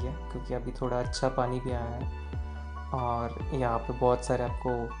दिखाना चाहिए, क्योंकि अभी थोड़ा अच्छा पानी भी आया है, और यहाँ पे बहुत सारे आपको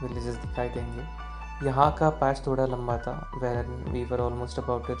विलेजेस दिखाई देंगे. यहाँ का पैच थोड़ा लंबा था, where we were almost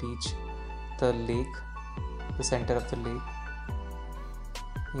about to reach the lake, the centre of the lake.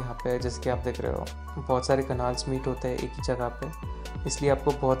 यहाँ पे जैसे कि आप देख रहे हो बहुत सारे कनाल्स मीट होते हैं एक ही जगह पे, इसलिए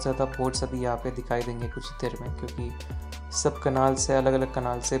आपको बहुत ज़्यादा बोट्स अभी यहाँ पे दिखाई देंगे कुछ देर में, क्योंकि सब कनाल से अलग अलग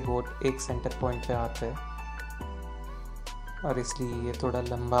कनाल से बोट एक सेंटर पॉइंट पे आते हैं, और इसलिए ये थोड़ा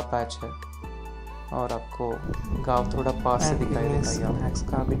लंबा पैच है और आपको गांव थोड़ा पास से दिखाई देगा। स्नैक्स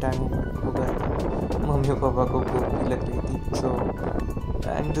का भी टाइम हो गया था, मम्मी और पापा को भूख भी लग रही थी। So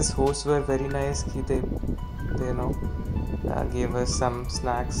and this host were very nice कि they know gave us some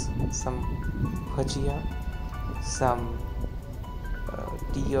snacks, some bhajia, some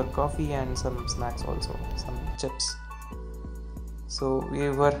tea or coffee, and some snacks also, some chips. So we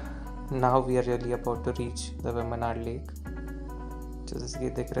are really about to reach the Munnar lake. जैसे कि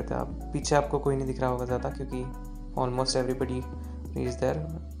देख रहे थे आप, पीछे आपको कोई नहीं दिख रहा होगा ज़्यादा क्योंकि almost everybody is there.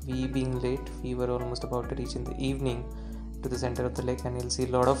 We being late, we were almost about to reach in the evening to the center of the lake, and you'll see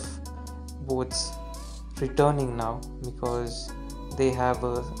a lot of boats returning now because they have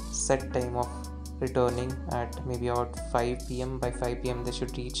a set time of returning at maybe about 5 p.m. By 5 p.m. they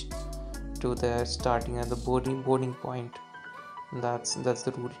should reach to their starting at the boarding point. That's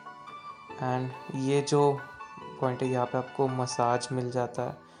the rule. And ये जो point है यहाँ पे आपको massage मिल जाता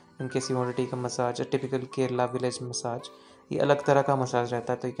है in case you want to take a massage, typical Kerala village massage. ये अलग तरह का मसाज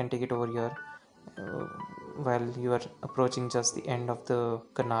रहता है, तो you can take it over your while you are approaching just the end of the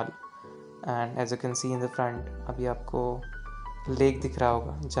canal. And as you can see in the front अभी आपको lake दिख रहा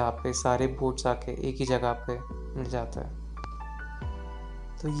होगा जहाँ पे सारे बोट्स आके एक ही जगह पे मिल जाता है।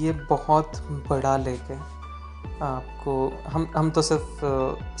 तो ये बहुत बड़ा लेक है। आपको हम तो सिर्फ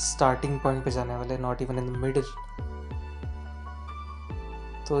स्टार्टिंग पॉइंट पे जाने वाले, not even in the middle.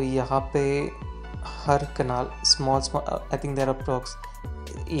 तो यहाँ पे हर कनाल small I think there are approx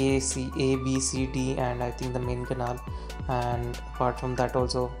A B C D and I think the main canal, and apart from that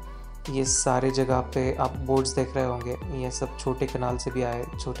also ये सारे जगह पे आप बोट्स देख रहे होंगे, ये सब छोटे कनाल से भी आए,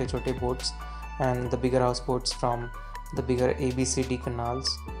 छोटे छोटे boats and the bigger house boats from the bigger ABCD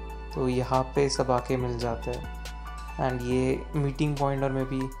canals. तो यहाँ पे सब आके मिल जाते हैं एंड ये मीटिंग पॉइंट और may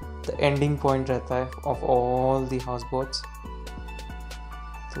be the ending point रहता है of all the house boats.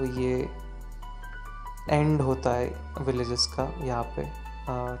 तो ये एंड होता है विलेजेस का यहाँ पे,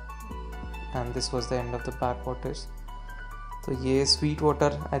 and this was the end of the backwaters. तो ये sweet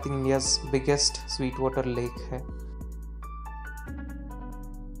water I think India's biggest sweet water lake है।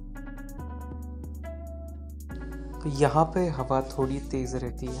 तो यहाँ पे हवा थोड़ी तेज़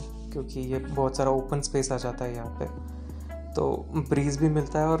रहती है क्योंकि ये बहुत सारा ओपन स्पेस आ जाता है यहाँ पे, तो ब्रीज भी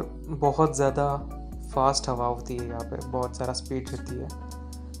मिलता है और बहुत ज़्यादा फास्ट हवा होती है यहाँ पे, बहुत सारा स्पीड रहती है,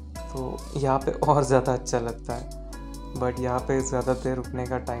 तो यहाँ पे और ज़्यादा अच्छा लगता है। बट यहाँ पे ज़्यादा देर रुकने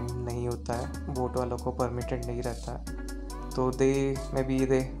का टाइम नहीं होता है, बोट वालों को परमिटेड नहीं रहता है, तो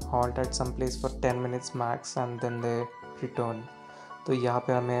दे halt at some place for 10 minutes max and then they return. तो यहाँ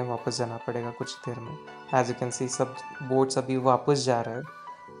पे हमें वापस जाना पड़ेगा कुछ देर में। एज यू कैन सी सब बोट्स अभी वापस जा रहे हैं,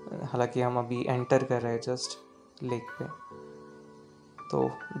 हालांकि हम अभी एंटर कर रहे हैं जस्ट लेक पे। तो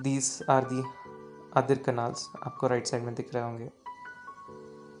these are the other canals, आपको राइट साइड में दिख रहे होंगे।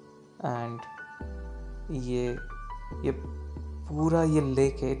 एंड ये पूरा ये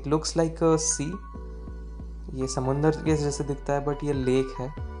लेक है, इट लुक्स लाइक अ सी, ये समुंदर के जैसे दिखता है बट ये लेक है,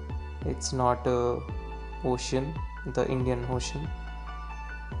 it's not ocean, the Indian ocean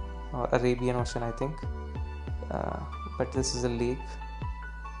और Arabian ocean I think, but this is a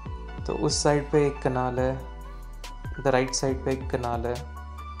lake. तो उस साइड पे एक कनाल है, द राइट साइड पे एक कनाल है,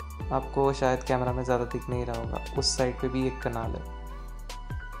 आपको शायद कैमरा में ज़्यादा दिख नहीं रहा होगा, उस साइड पे भी एक कनाल है।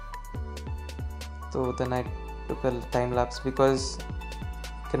 तो then I took a time lapse because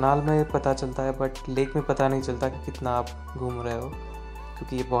कनाल में पता चलता है बट लेक में पता नहीं चलता कि कितना आप घूम रहे हो,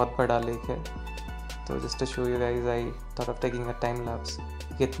 क्योंकि ये बहुत बड़ा लेक है। तो just to show you guys I thought of taking a time lapse,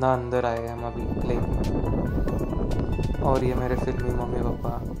 कितना अंदर आए हम अभी लेक में। और ये मेरे फिल्मी मम्मी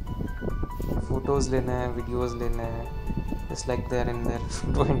पापा, फ़ोटोज़ लेने हैं, वीडियोज़ लेने हैं, just like they are in their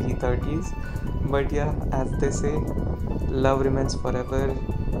 20-30s, but या एज दे से love remains for ever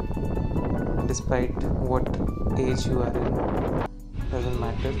despite what age you are in, doesn't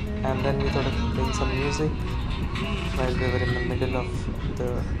matter. And then we thought of playing some music while we were in the middle of the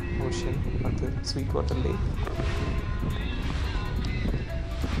ocean or the Sweetwater Lake.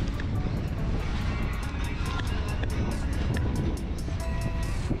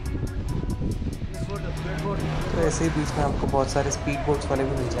 तो ऐसे ही बीच में आपको बहुत सारे speed boats वाले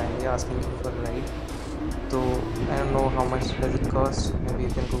भी मिल जाएंगे asking you for ride. तो I don't know how much does it cost, may be you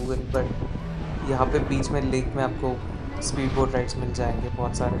can Google, but यहाँ पे बीच में लेक में आपको स्पीड बोट राइड्स मिल जाएंगे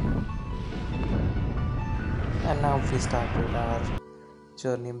बहुत सारे। And now we started our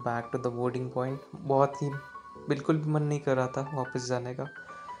journey back to the boarding point. बहुत ही बिल्कुल भी मन नहीं कर रहा था वापस जाने का,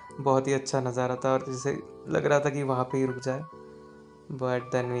 बहुत ही अच्छा नज़ारा था और जैसे लग रहा था कि वहाँ पे ही रुक जाए, but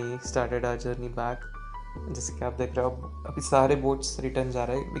then we started our journey back. जैसे कि आप देख रहे हो अभी सारे बोट्स रिटर्न जा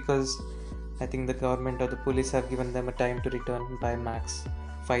रहे हैं, because I think the government और the police have given them a time to return bye max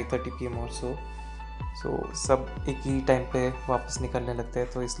 5:30 PM और सो सब एक ही टाइम पे वापस निकलने लगते हैं,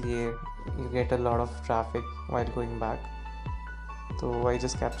 तो इसलिए you get a lot of traffic while going back. तो I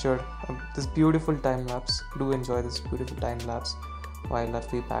just captured this beautiful time lapse. Do enjoy this beautiful time lapse while are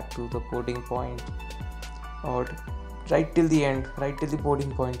we back to the boarding point, और right till the end, right till the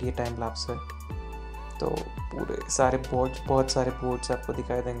boarding point ये time lapse है। तो पूरे सारे boats, बहुत सारे boats आपको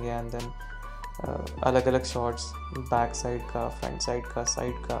दिखाई देंगे, एंड देन अलग अलग शॉट्स, बैक साइड का, फ्रंट साइड का,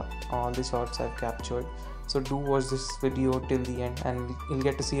 साइड का, all the shots I've captured. So do watch this video till the end and you'll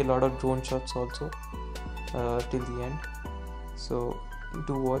get to see a lot of drone shots also till the end. So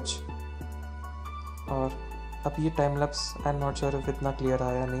do watch. और अब ये time lapse I am not sure if इतना clear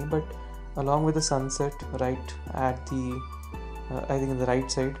आया नहीं, but along with the sunset right at the I think the right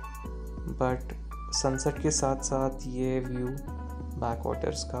side, but sunset के साथ साथ ये व्यू बैक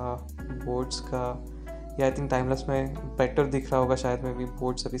वाटर्स का, बोट्स का, या आई थिंक टाइम लैप्स में बेटर दिख रहा होगा शायद में भी,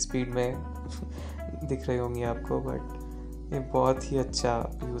 बोट्स अभी स्पीड में दिख रही होंगी आपको, बट ये बहुत ही अच्छा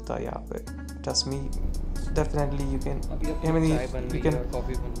व्यू था यहाँ पे। Trust me, definitely you can, I mean you can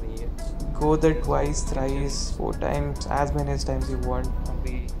coffee बन रही है, go there twice, thrice, 4 times, as many as times you want,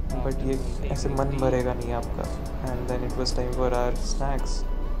 but ये ऐसे मन भरेगा नहीं आपका। And then it was time for our snacks,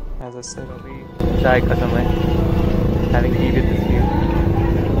 as I said. चाय खत्म है, having tea with this view.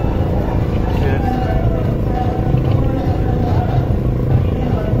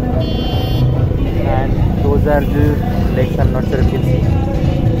 And those are the lakes, I'm not sure if you can see.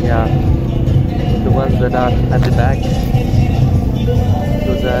 Yeah, the ones that are at the back,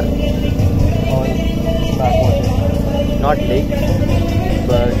 those are all backwaters, not lakes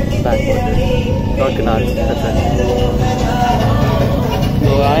but backwaters, not canals, that's right.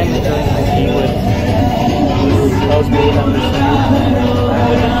 So I'm enjoying the tea with this houseboat and this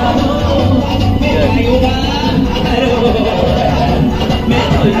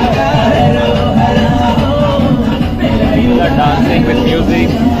people are dancing with music,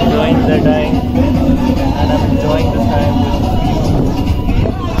 enjoying their time, and I'm enjoying this time with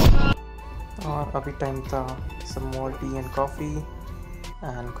और अभी time था some more tea and coffee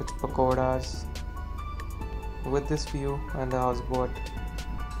and कुछ pakoras with this view and the houseboat।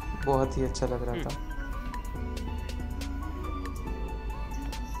 बहुत ही अच्छा लग रहा था।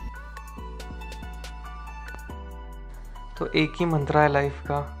 तो एक ही मंत्रा है लाइफ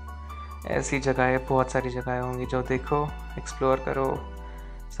का, ऐसी जगहें, बहुत सारी जगहें होंगी जो देखो, एक्सप्लोर करो,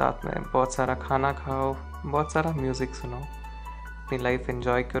 साथ में बहुत सारा खाना खाओ, बहुत सारा म्यूज़िक सुनो, अपनी लाइफ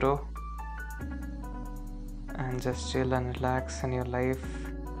एंजॉय करो, and just chill and relax in your life.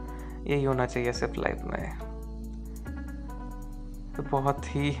 यही होना चाहिए सिर्फ लाइफ में। तो बहुत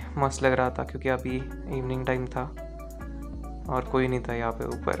ही मस्त लग रहा था क्योंकि अभी इवनिंग टाइम था और कोई नहीं था यहाँ पे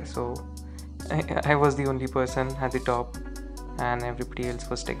ऊपर, सो I was the only person at the top and everybody else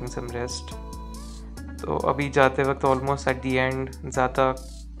was taking some rest. तो अभी जाते वक्त ऑलमोस्ट एट द एंड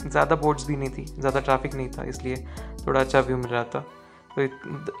ज़्यादा बोट्स भी नहीं थी, ज़्यादा ट्रैफिक नहीं था, इसलिए थोड़ा अच्छा व्यू मिल रहा था। तो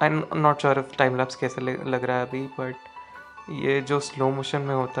I am not sure if time lapse कैसे लग रहा है अभी, बट ये जो स्लो मोशन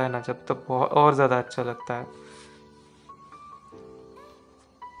में होता है ना जब, तो बहुत और ज़्यादा अच्छा लगता है।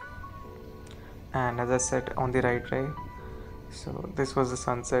 And as I said, on the right, so this was the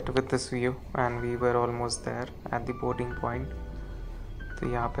sunset with this view and we were almost there at the boarding point। तो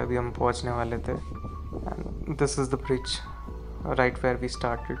यहाँ पे अभी हम पहुँचने वाले थे and this is the bridge right where we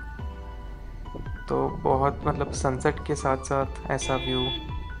started। तो बहुत मतलब सनसेट के साथ साथ ऐसा व्यू,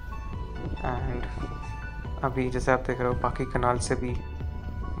 एंड अभी जैसे आप देख रहे हो बाकी कनाल से भी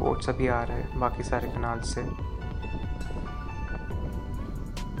बोट्स अभी आ रहे हैं, बाकी सारे कनाल से।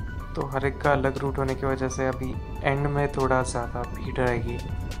 तो हर एक का अलग रूट होने की वजह से अभी एंड में थोड़ा ज़्यादा भीड़ रहेगी,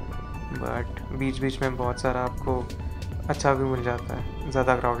 बट बीच बीच में बहुत सारा आपको अच्छा भी मिल जाता है,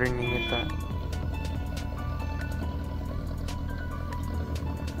 ज़्यादा क्राउडेड नहीं मिलता है।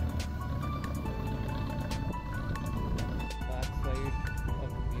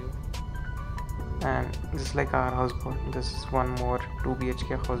 And just like our houseboat, this is one more 2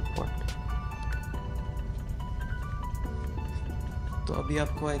 BHK houseboat। तो अभी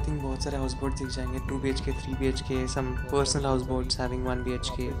आपको आई थिंक बहुत सारे हाउस बोट दिख जाएंगे, 2 BHK, 3 BHK, some personal house boats having 1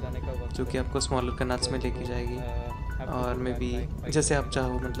 BHK, जो कि आपको स्मॉलर कनाल्स में लेके जाएगी। और मे बी जैसे आप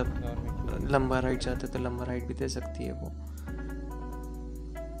चाहो, मतलब लंबा राइड चाहते तो लंबा राइड भी दे सकती है वो।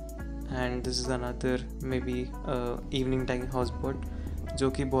 And this is another may be evening time house boat, जो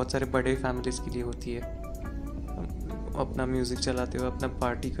कि बहुत सारे बड़े फैमिलीज़ के लिए होती है। अपना म्यूज़िक चलाते हुए अपना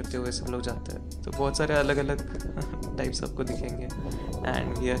पार्टी करते हुए सब लोग जाते हैं। तो बहुत सारे अलग अलग टाइप्स आपको दिखेंगे।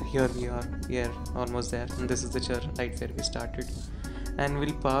 And we are almost there and this is the church right where we started and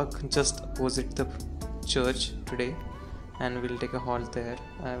will park just opposite the church today and we'll take a halt there.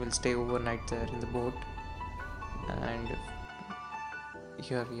 We'll stay overnight there in the boat and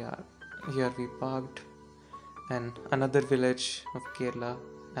here we parked and another village of Kerala,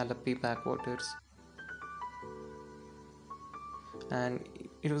 Alleppey Backwaters, and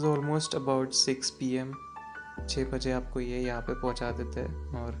it was almost about 6 p.m. 6 बजे आपको ये यहाँ पे पहुँचा देते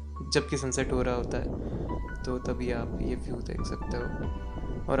हैं और जबकि सनसेट हो रहा होता है तो तभी आप ये व्यू देख सकते हो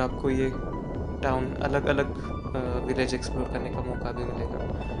और आपको ये टाउन अलग अलग विलेज एक्सप्लोर करने का मौका भी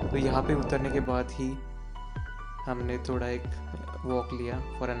मिलेगा। तो यहाँ पे उतरने के बाद ही हमने थोड़ा एक वॉक लिया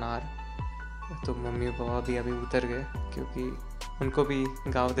फॉर एन आवर। तो मम्मी पापा भी अभी उतर गए क्योंकि उनको भी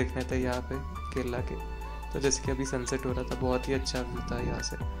गांव देखने थे यहाँ पे केरला के। तो जैसे कि अभी सनसेट हो रहा था, बहुत ही अच्छा व्यू था यहाँ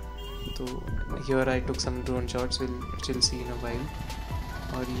से। तो here I took some drone shots will see in a while.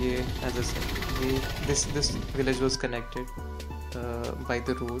 और ये एज अ सेड ये this village was connected by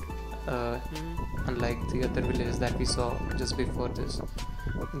the road unlike the other villages that we saw just before this.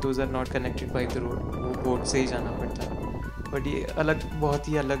 Those are not connected by the road, वो boat से ही जाना पड़ता है। But ये अलग बहुत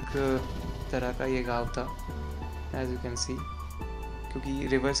ही अलग तरह का ये गाँव था as you can see, क्योंकि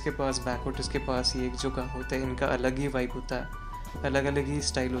रिवर्स के पास बैकवाटर्स के पास ये एक जो गाँव होता है इनका अलग ही वाइब होता है, अलग अलग ही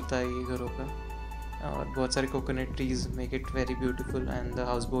स्टाइल होता है ये घरों का। और बहुत सारे coconut trees make it very beautiful and the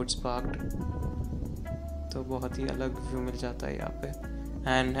house boats parked. तो बहुत ही अलग व्यू मिल जाता है यहाँ पे।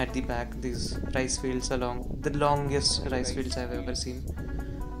 And at the back these rice fields along the longest rice fields I've ever seen।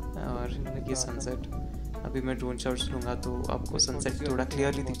 और ये सनसेट अभी मैं ड्रोन शॉट्स लूँगा तो आपको सनसेट थोड़ा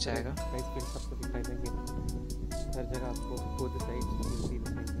क्लियरली दिख जाएगा। राइस फील्ड्स आपको दिखाई देंगे हर जगह आपको बोथ साइड।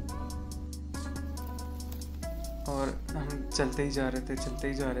 और हम चलते ही जा रहे थे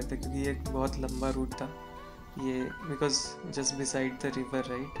क्योंकि ये एक बहुत लंबा रूट था ये, because just beside the river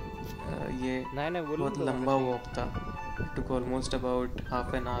right. ये बहुत लंबा वॉक था। It took almost about half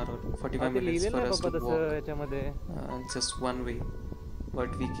an hour or 45 minutes for us to walk just one way,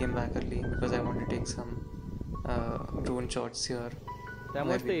 but we came back early because I wanted to take some drone shots here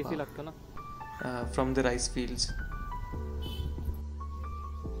from the rice fields।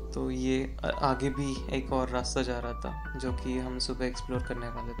 तो ये आगे भी एक और रास्ता जा रहा था जो कि हम सुबह एक्सप्लोर करने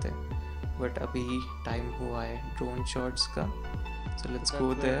वाले थे, बट अभी टाइम हुआ है ड्रोन शॉट्स का। So let's go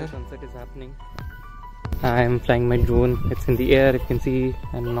there. Sunset is happening. I am flying my drone. It's in the air. You can see.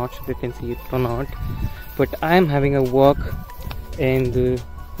 I'm not sure if you can see it or not, but I am having a walk in the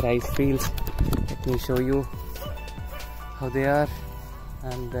rice fields. Let me show you how they are,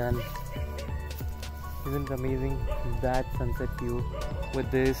 and then isn't it amazing that sunset view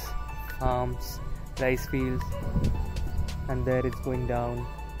with this farms, rice fields, and there it's going down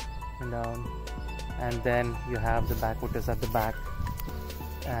and down, and then you have the backwaters at the back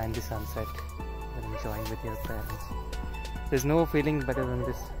and the sunset. Enjoying with your parents. There's no feeling better than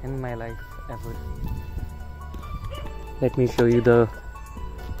this in my life ever. Let me show you the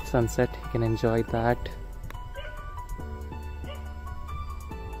sunset. You can enjoy that.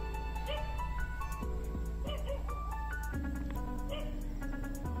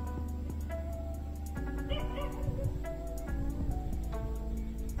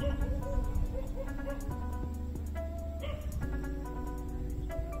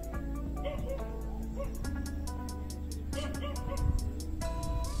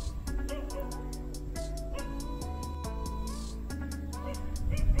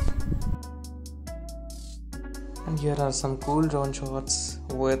 And here are some cool drone shots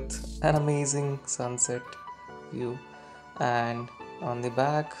with an amazing sunset view, and on the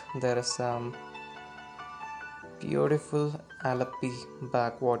back there are some beautiful Alleppey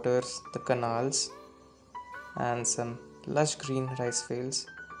Backwaters, the canals, and some lush green rice fields।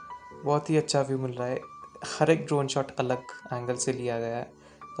 बहुत ही अच्छा view मिल रहा है। हर एक drone shot अलग angle से लिया गया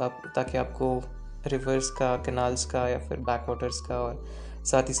है ताकि आपको रिवर्स का, कैनाल्स का या फिर बैकवाटर्स का और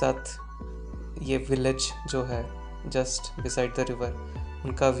साथ ही साथ ये विलेज जो है जस्ट बिसाइड द रिवर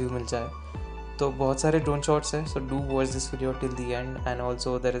उनका व्यू मिल जाए। तो बहुत सारे ड्रोन शॉट्स हैं, so do watch this video till the end. And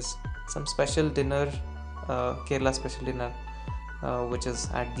also there is some special dinner, Kerala special dinner which is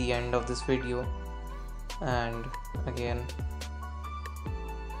at the end of this video। And again,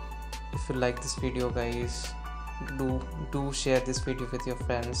 if you like this video guys, do share this video with your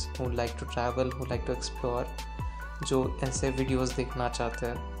friends who like to travel, who like to explore, जो ऐसे videos देखना चाहते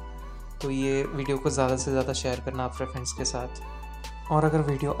हैं। तो ये video को ज़्यादा से ज़्यादा शेयर करना अपने फ्रेंड्स के साथ। और अगर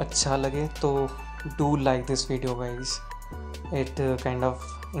वीडियो अच्छा लगे तो do like this video guys. It kind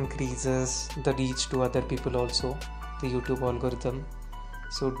of increases the reach to other people also. the YouTube algorithm.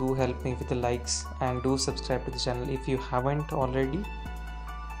 So do help me with the likes and do subscribe to the channel if you haven't already.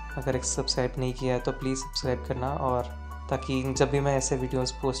 अगर एक subscribe नहीं किया है तो please subscribe करना, और ताकि जब भी मैं ऐसे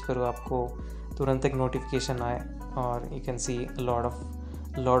वीडियोस पोस्ट करूँ आपको तुरंत एक नोटिफिकेशन आए, और you can see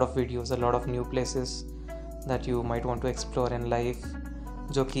lot of videos, a lot of new places that you might want to explore in life,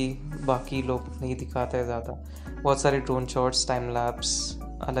 जो कि बाकी लोग नहीं दिखाते हैं ज़्यादा. बहुत सारे ड्रोन शॉट्स, टाइम लैप्स,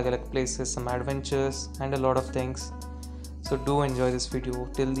 अलग अलग places, some adventures and a lot of things. So do enjoy this video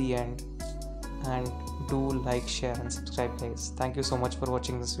till the end, and do like, share and subscribe guys. Thank you so much for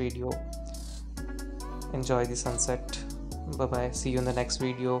watching this video. Enjoy the sunset. Bye bye. See you in the next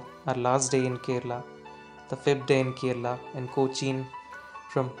video. Our last day in Kerala, the 5th day in Kerala, in Cochin,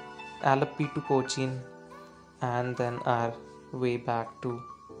 from Alleppey to Cochin, and then our way back to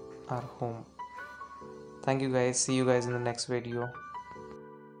our home. Thank you guys. See you guys in the next video.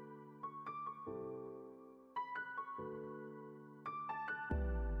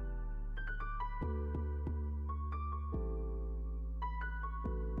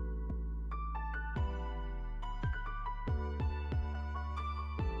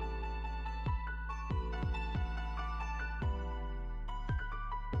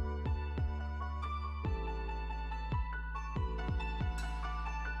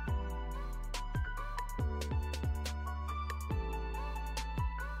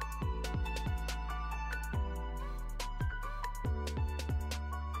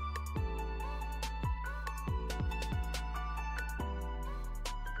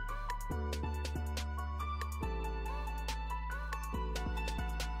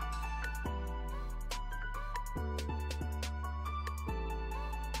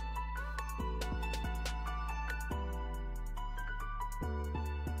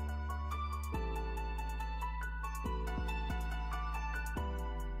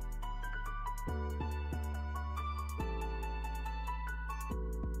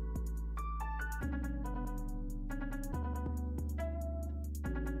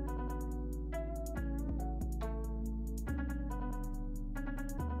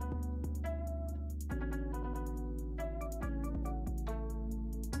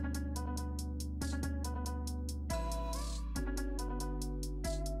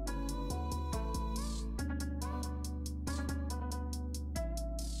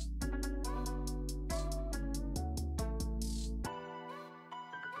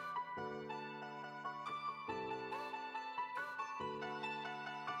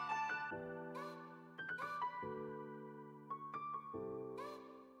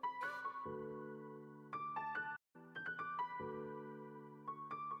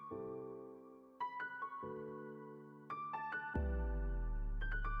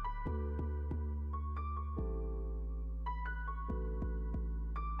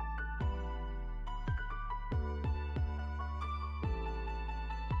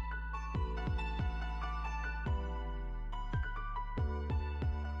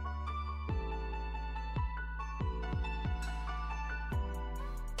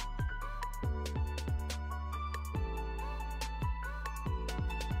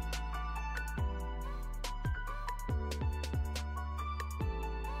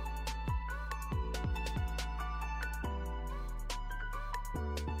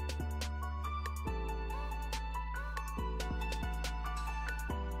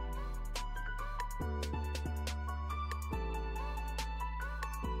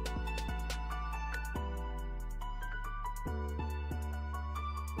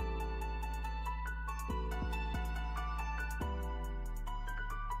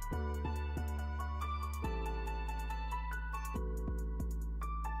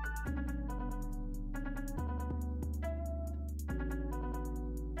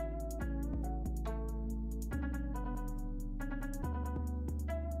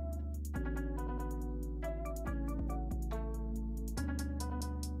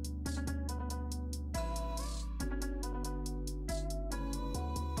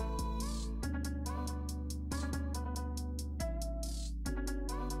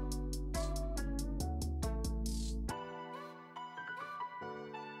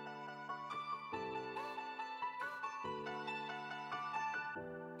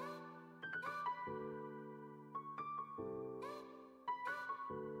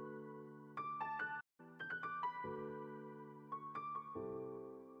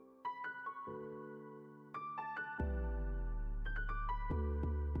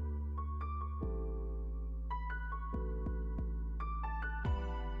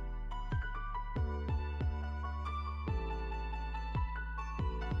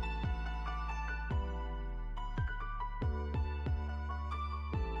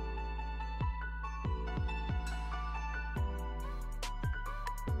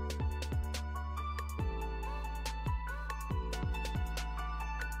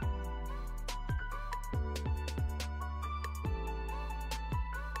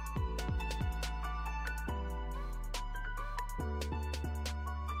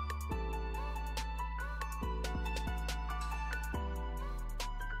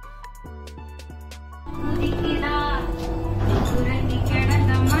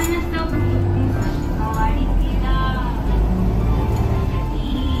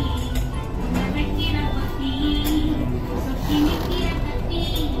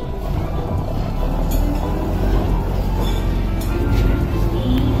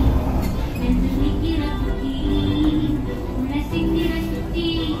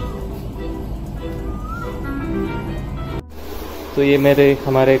 तो ये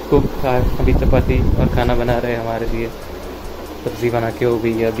हमारे cook अभी चपाती और खाना बना रहे हैं हमारे लिए। सब्ज़ी बना के हो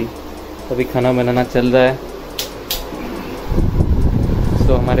गई है अभी खाना बनाना चल रहा है।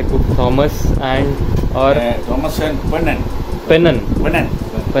 तो हमारे cook Thomas and Thomas and पन्नन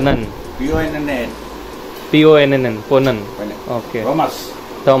PONNN पोनन। Okay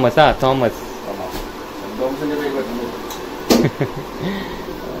Thomas Thomas.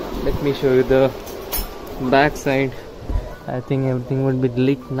 Let me show you the back side. I think everything would be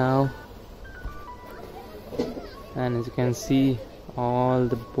lit now, and as you can see, all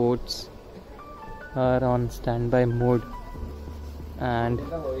the boats are on standby mode and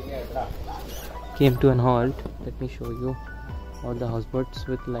came to an halt. Let me show you all the houseboats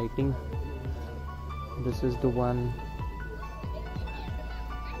with lighting. This is the one.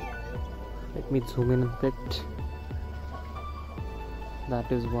 Let me zoom in a bit. That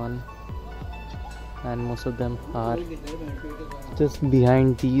is one, and most of them are just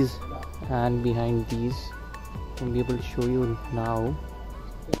behind these and behind these. I'll be able to show you now.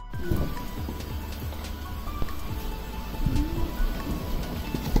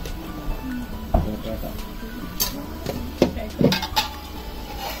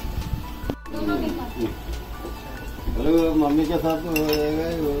 Mummy के साथ हो जाएगा,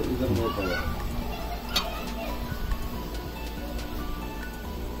 इधर में पड़ेगा।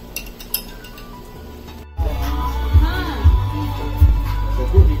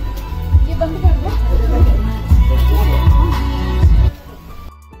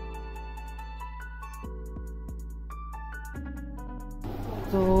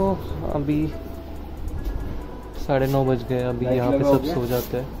 तो अभी 9:30 बज गए। अभी यहाँ पे सब सो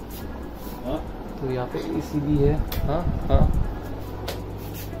जाते हैं। तो यहाँ पे एसी भी है। हाँ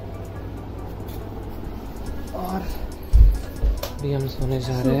और अभी हम सोने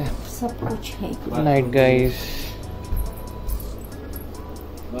जा रहे हैं। सब कुछ है। Good night guys,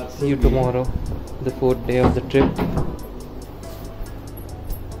 see you tomorrow, the 4th day of the trip.